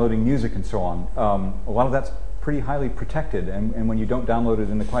about downloading music and so on. A lot of that's pretty highly protected, and when you don't download it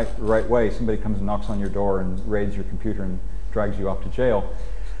in the quite right way, somebody comes and knocks on your door and raids your computer and drags you off to jail.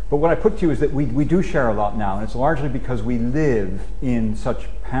 But what I put to you is that we do share a lot now, and it's largely because we live in such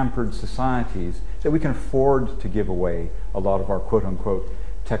pampered societies that we can afford to give away a lot of our quote-unquote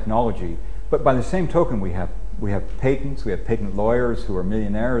technology. But by the same token, we have patents, we have patent lawyers who are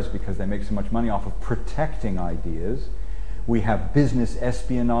millionaires because they make so much money off of protecting ideas. We have business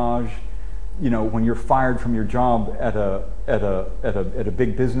espionage. When you're fired from your job at a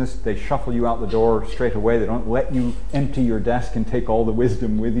big business, they shuffle you out the door straight away. They don't let you empty your desk and take all the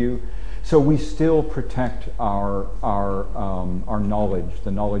wisdom with you. So we still protect our knowledge,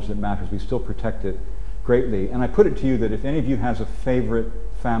 the knowledge that matters. We still protect it greatly. And I put it to you that if any of you has a favorite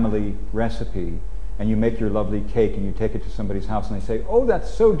family recipe, and you make your lovely cake and you take it to somebody's house and they say, "Oh,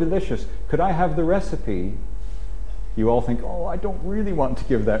 that's so delicious. Could I have the recipe?" You all think, "Oh, I don't really want to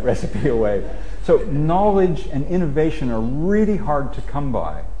give that recipe away." So knowledge and innovation are really hard to come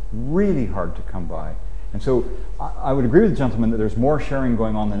by, really hard to come by. And so I would agree with the gentleman that there's more sharing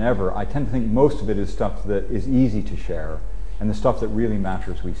going on than ever. I tend to think most of it is stuff that is easy to share, and the stuff that really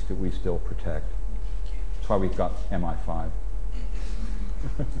matters we still protect. That's why we've got MI5.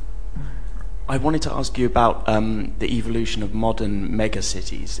 I wanted to ask you about the evolution of modern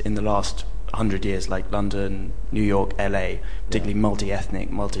megacities in the last 100 years, like London, New York, LA, particularly multi-ethnic,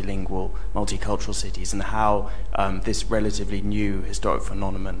 multilingual, multicultural cities, and how this relatively new historic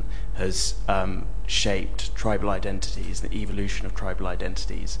phenomenon has shaped tribal identities, the evolution of tribal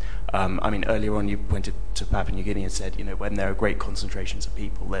identities. Earlier on you pointed to Papua New Guinea and said, when there are great concentrations of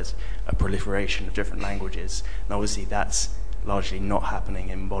people, there's a proliferation of different languages, and obviously that's largely not happening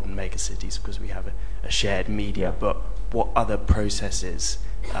in modern megacities because we have a shared media. But what other processes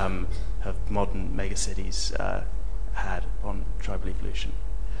have modern megacities had on tribal evolution?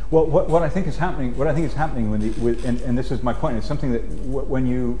 Well, what I think is happening, and this is my point, is something that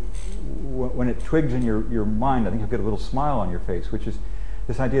when it twigs in your mind, I think you'll get a little smile on your face, which is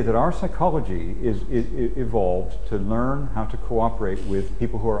this idea that our psychology is evolved to learn how to cooperate with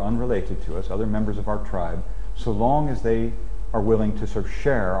people who are unrelated to us, other members of our tribe, so long as they are willing to sort of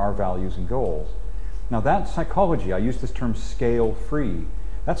share our values and goals. Now that psychology, I use this term scale-free,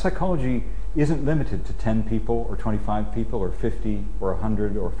 that psychology isn't limited to 10 people or 25 people or 50 or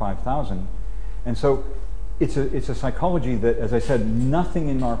 100 or 5,000. And so it's a psychology that, as I said, nothing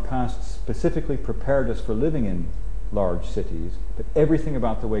in our past specifically prepared us for living in large cities, but everything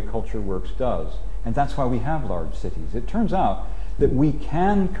about the way culture works does. And that's why we have large cities. It turns out that we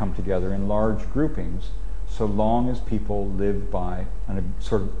can come together in large groupings so long as people live by a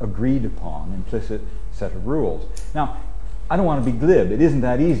sort of agreed upon implicit set of rules. Now, I don't want to be glib. It isn't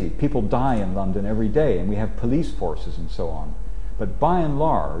that easy. People die in London every day, and we have police forces and so on. But by and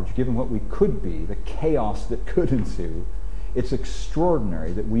large, given what we could be, the chaos that could ensue, it's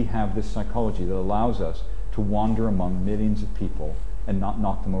extraordinary that we have this psychology that allows us to wander among millions of people and not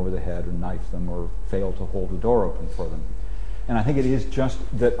knock them over the head or knife them or fail to hold the door open for them. And I think it is just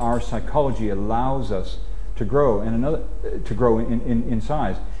that our psychology allows us to grow, and in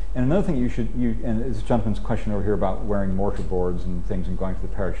size. And another thing and this gentleman's question over here about wearing mortar boards and things and going to the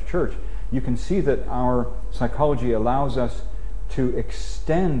parish church, you can see that our psychology allows us to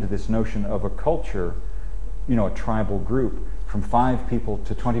extend this notion of a culture, a tribal group, from 5 people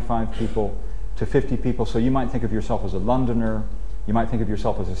to 25 people to 50 people. So you might think of yourself as a Londoner, you might think of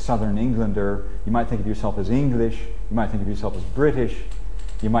yourself as a Southern Englander, you might think of yourself as English, you might think of yourself as British,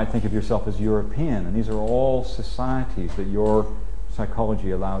 you might think of yourself as European, and these are all societies that your psychology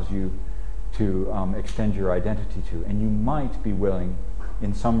allows you to extend your identity to. And you might be willing,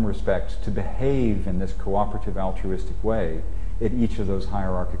 in some respects, to behave in this cooperative, altruistic way at each of those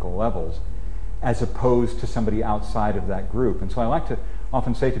hierarchical levels, as opposed to somebody outside of that group. And so I like to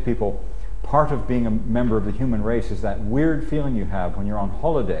often say to people, part of being a member of the human race is that weird feeling you have when you're on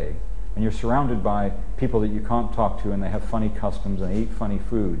holiday and you're surrounded by people that you can't talk to and they have funny customs and they eat funny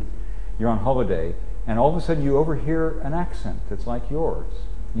food. You're on holiday, and all of a sudden you overhear an accent that's like yours.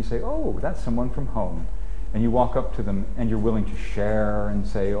 And you say, "Oh, that's someone from home." And you walk up to them and you're willing to share and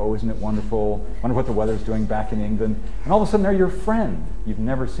say, "Oh, isn't it wonderful? Wonder what the weather's doing back in England." And all of a sudden they're your friend. You've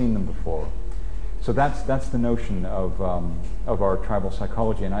never seen them before. So that's the notion of our tribal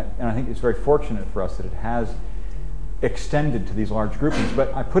psychology. And I think it's very fortunate for us that it has extended to these large groupings.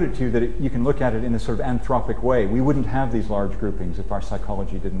 But I put it to you that you can look at it in a sort of anthropic way. We wouldn't have these large groupings if our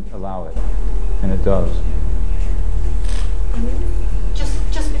psychology didn't allow it, and it does.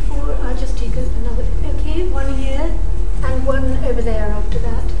 Just before, I'll just take another. Okay, one here and one over there after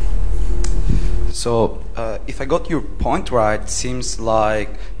that. So, if I got your point right, it seems like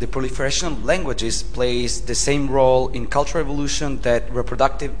the proliferation of languages plays the same role in cultural evolution that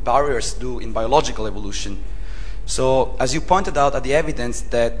reproductive barriers do in biological evolution. So, as you pointed out at the evidence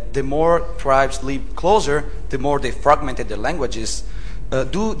that the more tribes live closer, the more they fragmented their languages.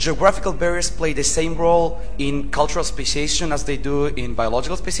 Do geographical barriers play the same role in cultural speciation as they do in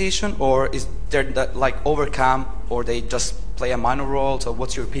biological speciation, or is there that like overcome, or they just play a minor role? So,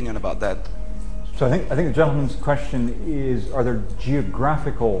 what's your opinion about that? So I think the gentleman's question is: are there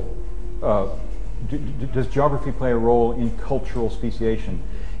geographical? Does geography play a role in cultural speciation?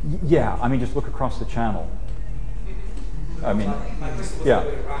 Yeah, I mean, just look across the channel. I mean, yeah.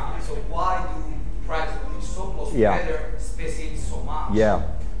 So why do tribes live so close together, speciate so much? Yeah,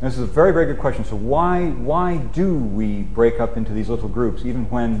 this is a very, very good question. So why do we break up into these little groups, even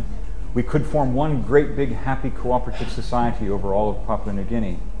when we could form one great big happy cooperative society over all of Papua New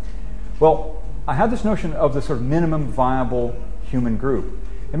Guinea? Well, I had this notion of the sort of minimum viable human group.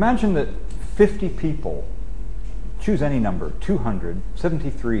 Imagine that 50 people, choose any number, 200,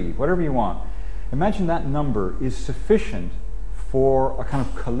 73, whatever you want. Imagine that number is sufficient for a kind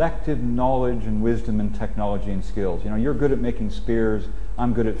of collective knowledge and wisdom and technology and skills. You know, you're good at making spears,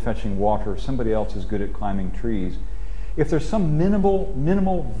 I'm good at fetching water, somebody else is good at climbing trees. If there's some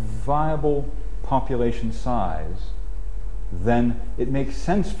minimal viable population size, then it makes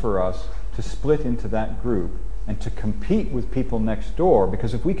sense for us to split into that group and to compete with people next door,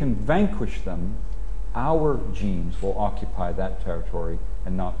 because if we can vanquish them, our genes will occupy that territory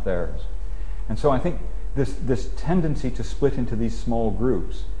and not theirs. And so I think this tendency to split into these small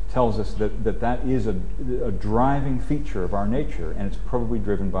groups tells us that is a driving feature of our nature, and it's probably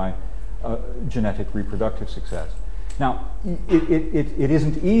driven by genetic reproductive success. Now, it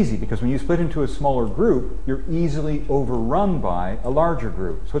isn't easy, because when you split into a smaller group, you're easily overrun by a larger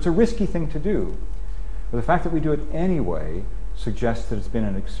group. So it's a risky thing to do. But the fact that we do it anyway suggests that it's been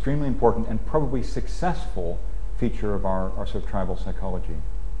an extremely important and probably successful feature of our sort of tribal psychology.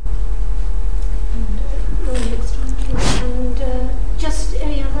 And next one, please. And just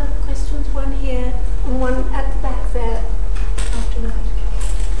any other questions? One here and one at the back there after that.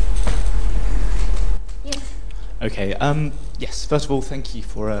 Yes. Okay. Yes. First of all, thank you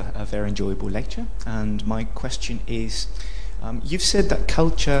for a very enjoyable lecture. And my question is, you've said that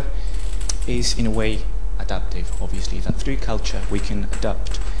culture is in a way adaptive. Obviously, that through culture we can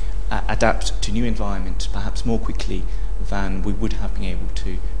adapt to new environments perhaps more quickly than we would have been able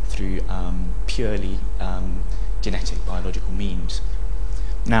to through purely genetic biological means.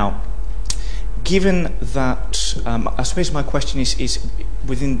 Now, given that, I suppose my question is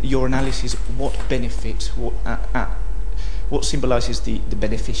within your analysis, what benefits, what symbolises the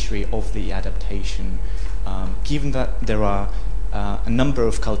beneficiary of the adaptation, given that there are a number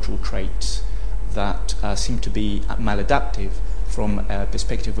of cultural traits that seem to be maladaptive from a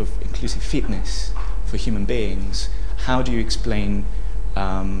perspective of inclusive fitness for human beings. How do you explain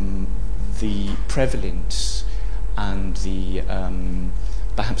the prevalence and the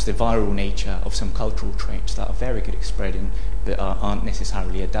perhaps the viral nature of some cultural traits that are very good at spreading but aren't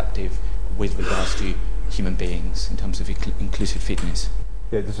necessarily adaptive with regards to human beings in terms of inclusive fitness?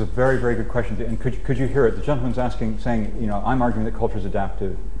 Yeah, this is a very, very good question. And could you hear it? The gentleman's saying, you know, I'm arguing that culture is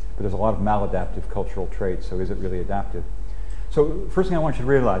adaptive, but there's a lot of maladaptive cultural traits, so is it really adaptive? So first thing I want you to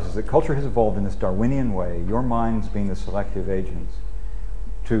realize is that culture has evolved in this Darwinian way, your minds being the selective agents,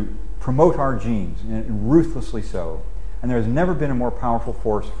 to promote our genes, and ruthlessly so. And there has never been a more powerful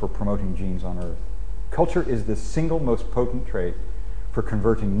force for promoting genes on Earth. Culture is the single most potent trait for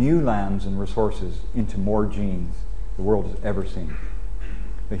converting new lands and resources into more genes the world has ever seen.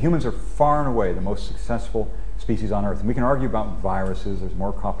 The humans are far and away the most successful species on Earth. And we can argue about viruses. There's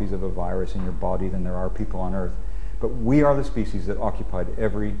more copies of a virus in your body than there are people on Earth. But we are the species that occupied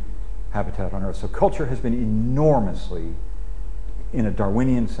every habitat on Earth. So culture has been enormously, in a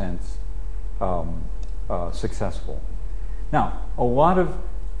Darwinian sense, successful. Now, a lot of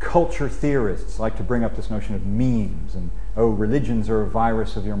culture theorists like to bring up this notion of memes and, oh, religions are a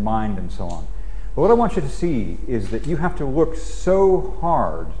virus of your mind and so on. But what I want you to see is that you have to look so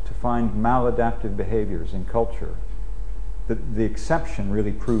hard to find maladaptive behaviors in culture that the exception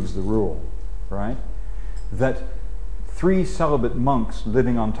really proves the rule, right? That 3 celibate monks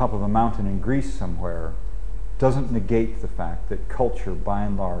living on top of a mountain in Greece somewhere doesn't negate the fact that culture, by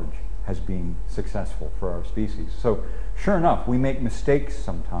and large, has been successful for our species. So sure enough, we make mistakes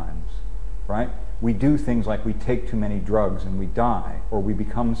sometimes, right? We do things like we take too many drugs and we die, or we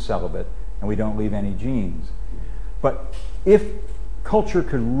become celibate and we don't leave any genes. But if culture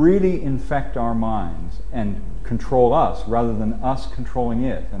could really infect our minds and control us rather than us controlling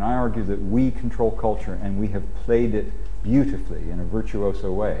it, and I argue that we control culture and we have played it beautifully in a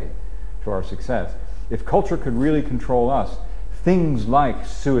virtuoso way to our success. If culture could really control us, things like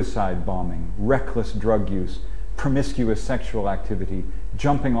suicide bombing, reckless drug use, promiscuous sexual activity,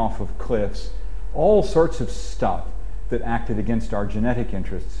 jumping off of cliffs, all sorts of stuff that acted against our genetic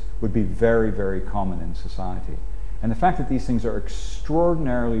interests would be very, very common in society. And the fact that these things are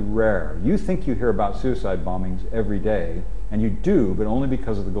extraordinarily rare. You think you hear about suicide bombings every day, and you do, but only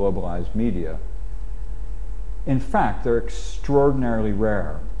because of the globalized media. In fact, they're extraordinarily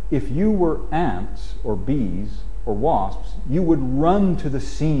rare. If you were ants or bees or wasps, you would run to the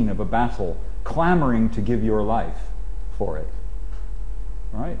scene of a battle, clamoring to give your life for it.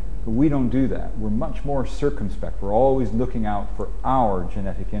 Right? But we don't do that. We're much more circumspect. We're always looking out for our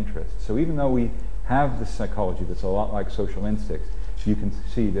genetic interests. So even though we have this psychology that's a lot like social instincts, you can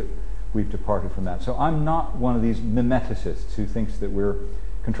see that we've departed from that. So I'm not one of these mimeticists who thinks that we're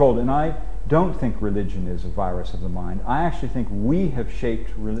controlled. And I don't think religion is a virus of the mind. I actually think we have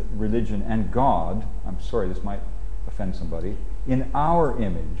shaped religion and God, I'm sorry, this might offend somebody, in our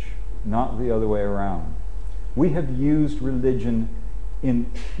image, not the other way around. We have used religion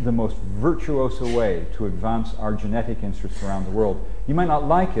in the most virtuoso way to advance our genetic interests around the world. You might not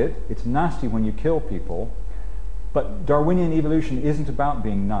like it, it's nasty when you kill people, but Darwinian evolution isn't about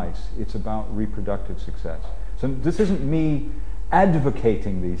being nice, it's about reproductive success. So this isn't me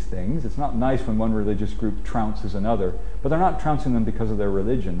advocating these things. It's not nice when one religious group trounces another, but they're not trouncing them because of their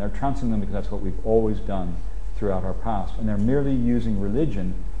religion, they're trouncing them because that's what we've always done throughout our past, and they're merely using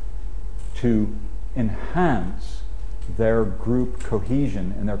religion to enhance their group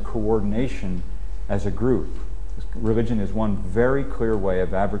cohesion and their coordination as a group. Religion is one very clear way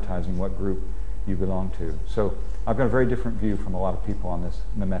of advertising what group you belong to. So I've got a very different view from a lot of people on this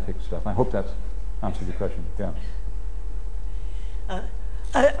mimetic stuff. I hope that's answered your question. Yeah.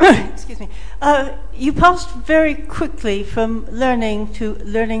 Excuse me. You passed very quickly from learning to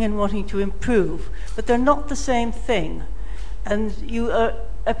learning and wanting to improve, but they're not the same thing. And you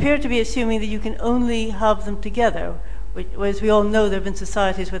appear to be assuming that you can only have them together, whereas we all know there have been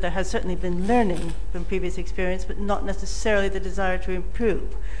societies where there has certainly been learning from previous experience, but not necessarily the desire to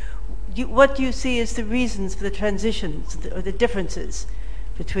improve. What do you see as the reasons for the transitions or the differences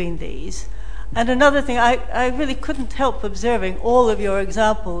between these? And another thing, I really couldn't help observing all of your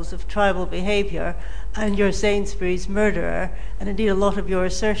examples of tribal behaviour, and your Sainsbury's murderer, and indeed a lot of your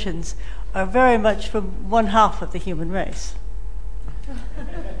assertions, are very much from one half of the human race.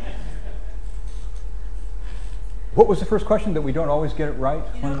 What was the first question? That we don't always get it right?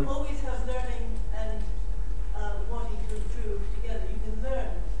 You don't always have learning and wanting to improve together. You can learn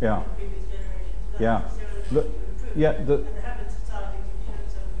from previous generations without necessarily wanting to improve. And there have been societies which have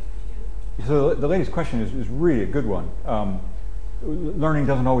so. So the latest question is really a good one. Learning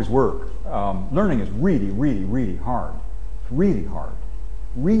doesn't always work. Learning is really, really, really hard. It's really hard.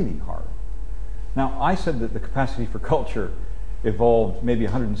 Really hard. Now, I said that the capacity for culture evolved maybe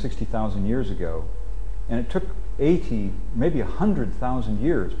 160,000 years ago, and it took 80, maybe 100,000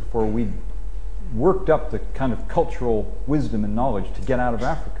 years before we worked up the kind of cultural wisdom and knowledge to get out of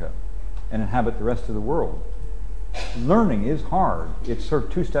Africa and inhabit the rest of the world. Learning is hard. It's sort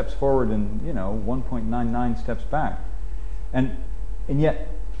of 2 steps forward and 1.99 steps back. And yet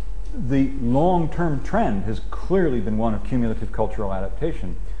the long-term trend has clearly been one of cumulative cultural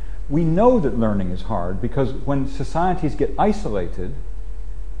adaptation. We know that learning is hard because when societies get isolated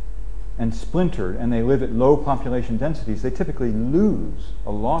and splintered and they live at low population densities, they typically lose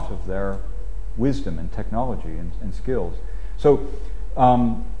a lot of their wisdom and technology and skills. So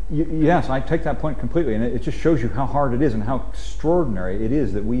yes, I take that point completely, and it just shows you how hard it is and how extraordinary it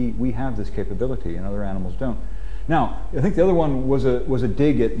is that we have this capability and other animals don't. Now, I think the other one was a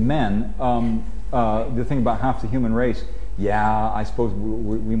dig at men. The thing about half the human race, yeah, I suppose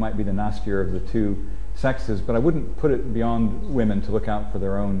we might be the nastier of the two sexes, but I wouldn't put it beyond women to look out for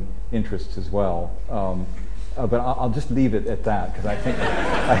their own interests as well. But I'll just leave it at that, because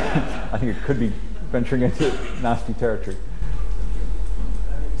I think it could be venturing into nasty territory.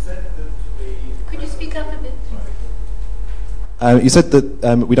 Could you speak up a bit? You said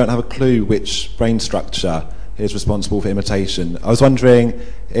that we don't have a clue which brain structure is responsible for imitation. I was wondering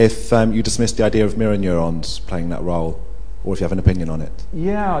if you dismissed the idea of mirror neurons playing that role. or if you have an opinion on it.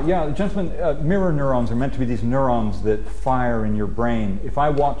 Yeah, gentlemen, mirror neurons are meant to be these neurons that fire in your brain. If I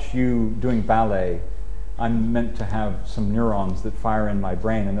watch you doing ballet, I'm meant to have some neurons that fire in my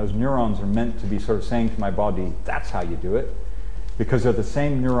brain, and those neurons are meant to be sort of saying to my body, that's how you do it, because they're the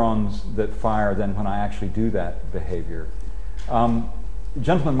same neurons that fire then when I actually do that behavior.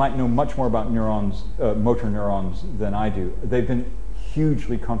 Gentlemen might know much more about neurons, motor neurons, than I do. They've been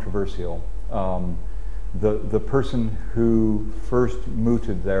hugely controversial. The person who first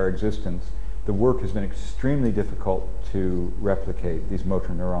mooted their existence, the work has been extremely difficult to replicate, these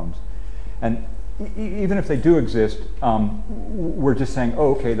motor neurons. And even if they do exist, we're just saying,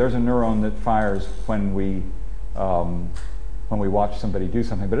 oh, okay, there's a neuron that fires when we watch somebody do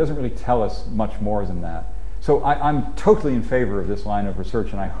something, but it doesn't really tell us much more than that. So I'm totally in favor of this line of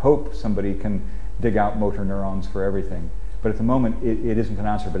research, and I hope somebody can dig out motor neurons for everything. But at the moment, it isn't an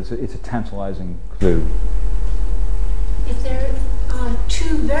answer, but it's a tantalizing clue. If there are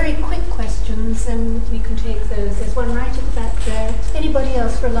two very quick questions, then we can take those. There's one right at the back there. Anybody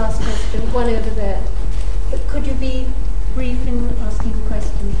else for a last question? One over there. But could you be brief in asking the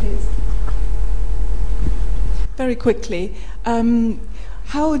question, please? Very quickly.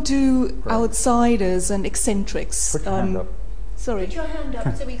 How do outsiders and eccentrics... Put your hand up. Sorry. Put your hand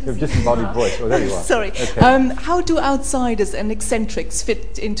up so we can You have see disembodied you. voice. Oh, there you are. Sorry. Okay. How do outsiders and eccentrics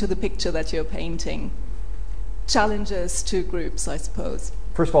fit into the picture that you're painting? Challenges to groups, I suppose.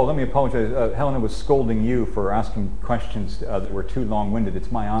 First of all, let me apologize. Helena was scolding you for asking questions that were too long-winded.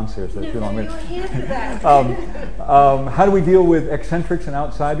 It's my answers that are too long-winded. You're here for that. How do we deal with eccentrics and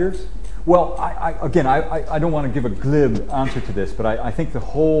outsiders? Well, I don't want to give a glib answer to this, but I think the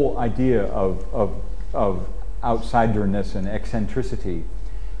whole idea of outsiderness and eccentricity,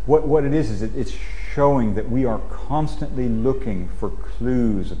 what it is it's showing that we are constantly looking for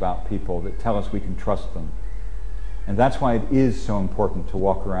clues about people that tell us we can trust them. And that's why it is so important to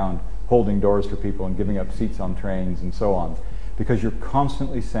walk around holding doors for people and giving up seats on trains and so on, because you're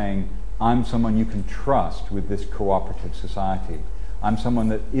constantly saying, I'm someone you can trust with this cooperative society. I'm someone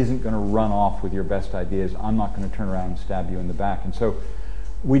that isn't going to run off with your best ideas. I'm not going to turn around and stab you in the back. And so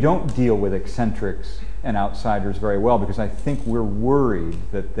we don't deal with eccentrics and outsiders very well, because I think we're worried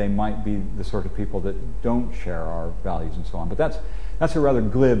that they might be the sort of people that don't share our values and so on. But that's a rather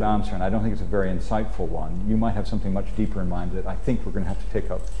glib answer, and I don't think it's a very insightful one. You might have something much deeper in mind that I think we're going to have to take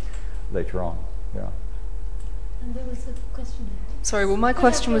up later on. Yeah. And there was a question there. Sorry, well, my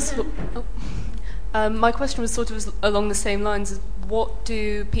question was... my question was sort of along the same lines as what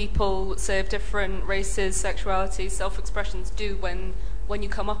do people, say, of different races, sexualities, self-expressions do when you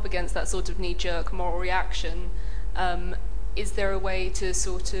come up against that sort of knee-jerk moral reaction? Is there a way to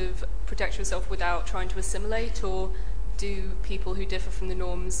sort of protect yourself without trying to assimilate, or do people who differ from the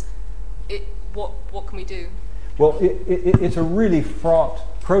norms, what can we do? Well, it's a really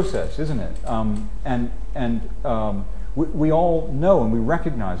fraught process, isn't it? We all know and we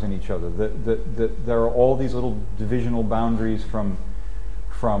recognize in each other that there are all these little divisional boundaries from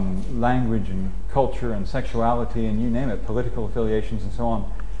language and culture and sexuality and you name it, political affiliations and so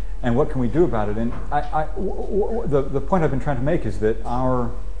on. And what can we do about it? And the point I've been trying to make is that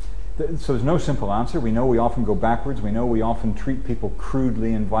so there's no simple answer. We know we often go backwards. We know we often treat people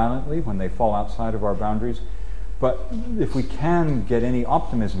crudely and violently when they fall outside of our boundaries. But if we can get any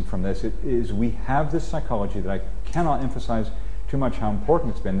optimism from this, it is we have this psychology that I cannot emphasize too much how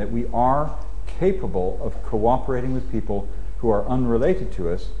important it's been, that we are capable of cooperating with people who are unrelated to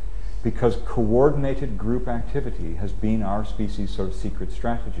us, because coordinated group activity has been our species' sort of secret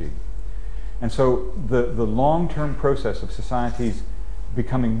strategy. And so the long-term process of societies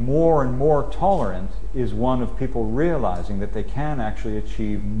becoming more and more tolerant is one of people realizing that they can actually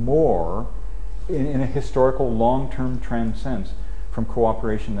achieve more in a historical long-term trend sense from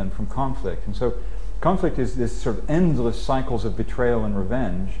cooperation than from conflict. And so conflict is this sort of endless cycles of betrayal and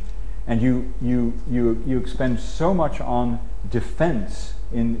revenge, and you expend so much on defense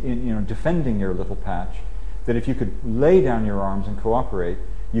in defending your little patch, that if you could lay down your arms and cooperate,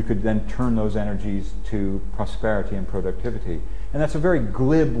 you could then turn those energies to prosperity and productivity. And that's a very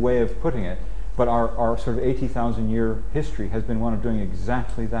glib way of putting it, but our sort of 80,000-year history has been one of doing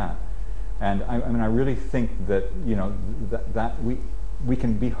exactly that. And I mean, I really think that that we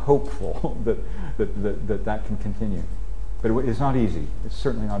can be hopeful that can continue. But it's not easy. It's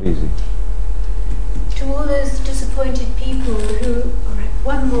certainly not easy. To all those disappointed people who... All right,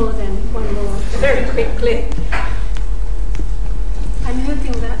 one more, very quickly. I'm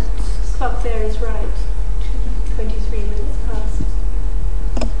hoping that clock there is right. 23 minutes past.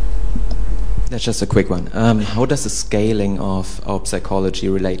 That's just a quick one. How does the scaling of our psychology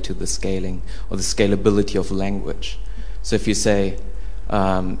relate to the scaling or the scalability of language? So if you say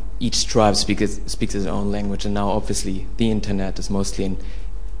each tribe speaks its own language, and now obviously the internet is mostly an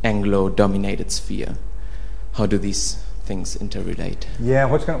Anglo-dominated sphere, how do these things interrelate? Yeah,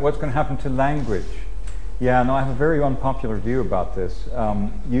 what's going to happen to language? Yeah, no, I have a very unpopular view about this.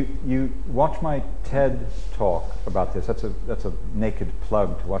 You watch my TED talk about this. That's a naked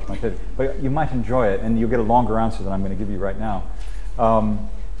plug to watch my TED. But you might enjoy it, and you'll get a longer answer than I'm going to give you right now.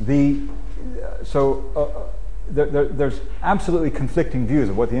 There's absolutely conflicting views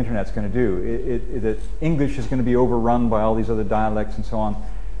of what the internet's going to do. That English is going to be overrun by all these other dialects and so on.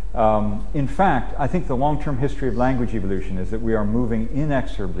 In fact, I think the long-term history of language evolution is that we are moving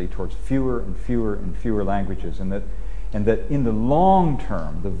inexorably towards fewer and fewer and fewer languages, and that in the long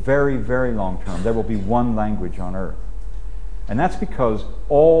term, the very, very long term, there will be one language on Earth. And that's because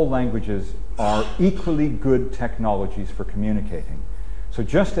all languages are equally good technologies for communicating. So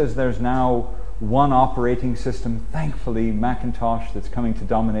just as there's now one operating system, thankfully Macintosh, that's coming to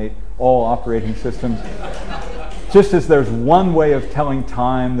dominate all operating systems, just as there's one way of telling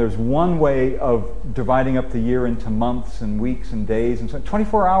time, there's one way of dividing up the year into months and weeks and days, and so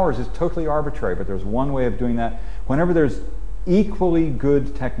 24 hours is totally arbitrary, but there's one way of doing that. Whenever there's equally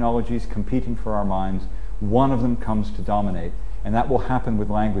good technologies competing for our minds, one of them comes to dominate, and that will happen with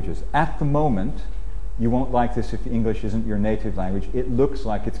languages. At the moment, you won't like this if English isn't your native language. It looks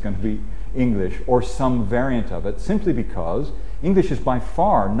like it's going to be English or some variant of it, simply because English is by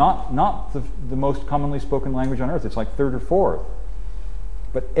far not the most commonly spoken language on earth. It's like third or fourth.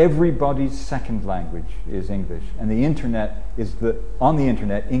 But everybody's second language is English. And the internet on the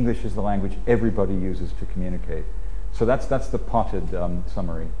internet, English is the language everybody uses to communicate. So that's the potted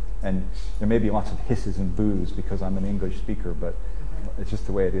summary. And there may be lots of hisses and boos because I'm an English speaker, but it's just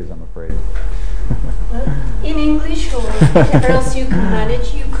the way it is, I'm afraid. Well, in English or whatever else you can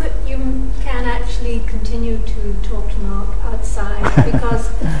manage, you can actually continue to talk to Mark outside, because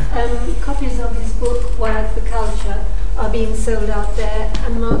copies of his book, Wired for Culture, are being sold out there,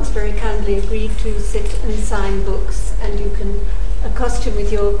 and Mark's very kindly agreed to sit and sign books, and you can accost him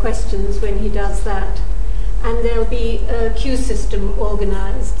with your questions when he does that. And there'll be a queue system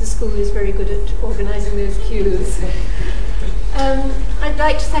organised. The school is very good at organising those queues. I'd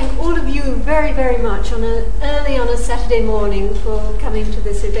like to thank all of you very, very much early on a Saturday morning for coming to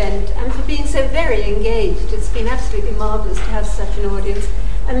this event and for being so very engaged. It's been absolutely marvellous to have such an audience.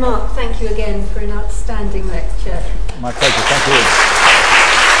 And Mark, thank you again for an outstanding lecture. My pleasure. Thank you.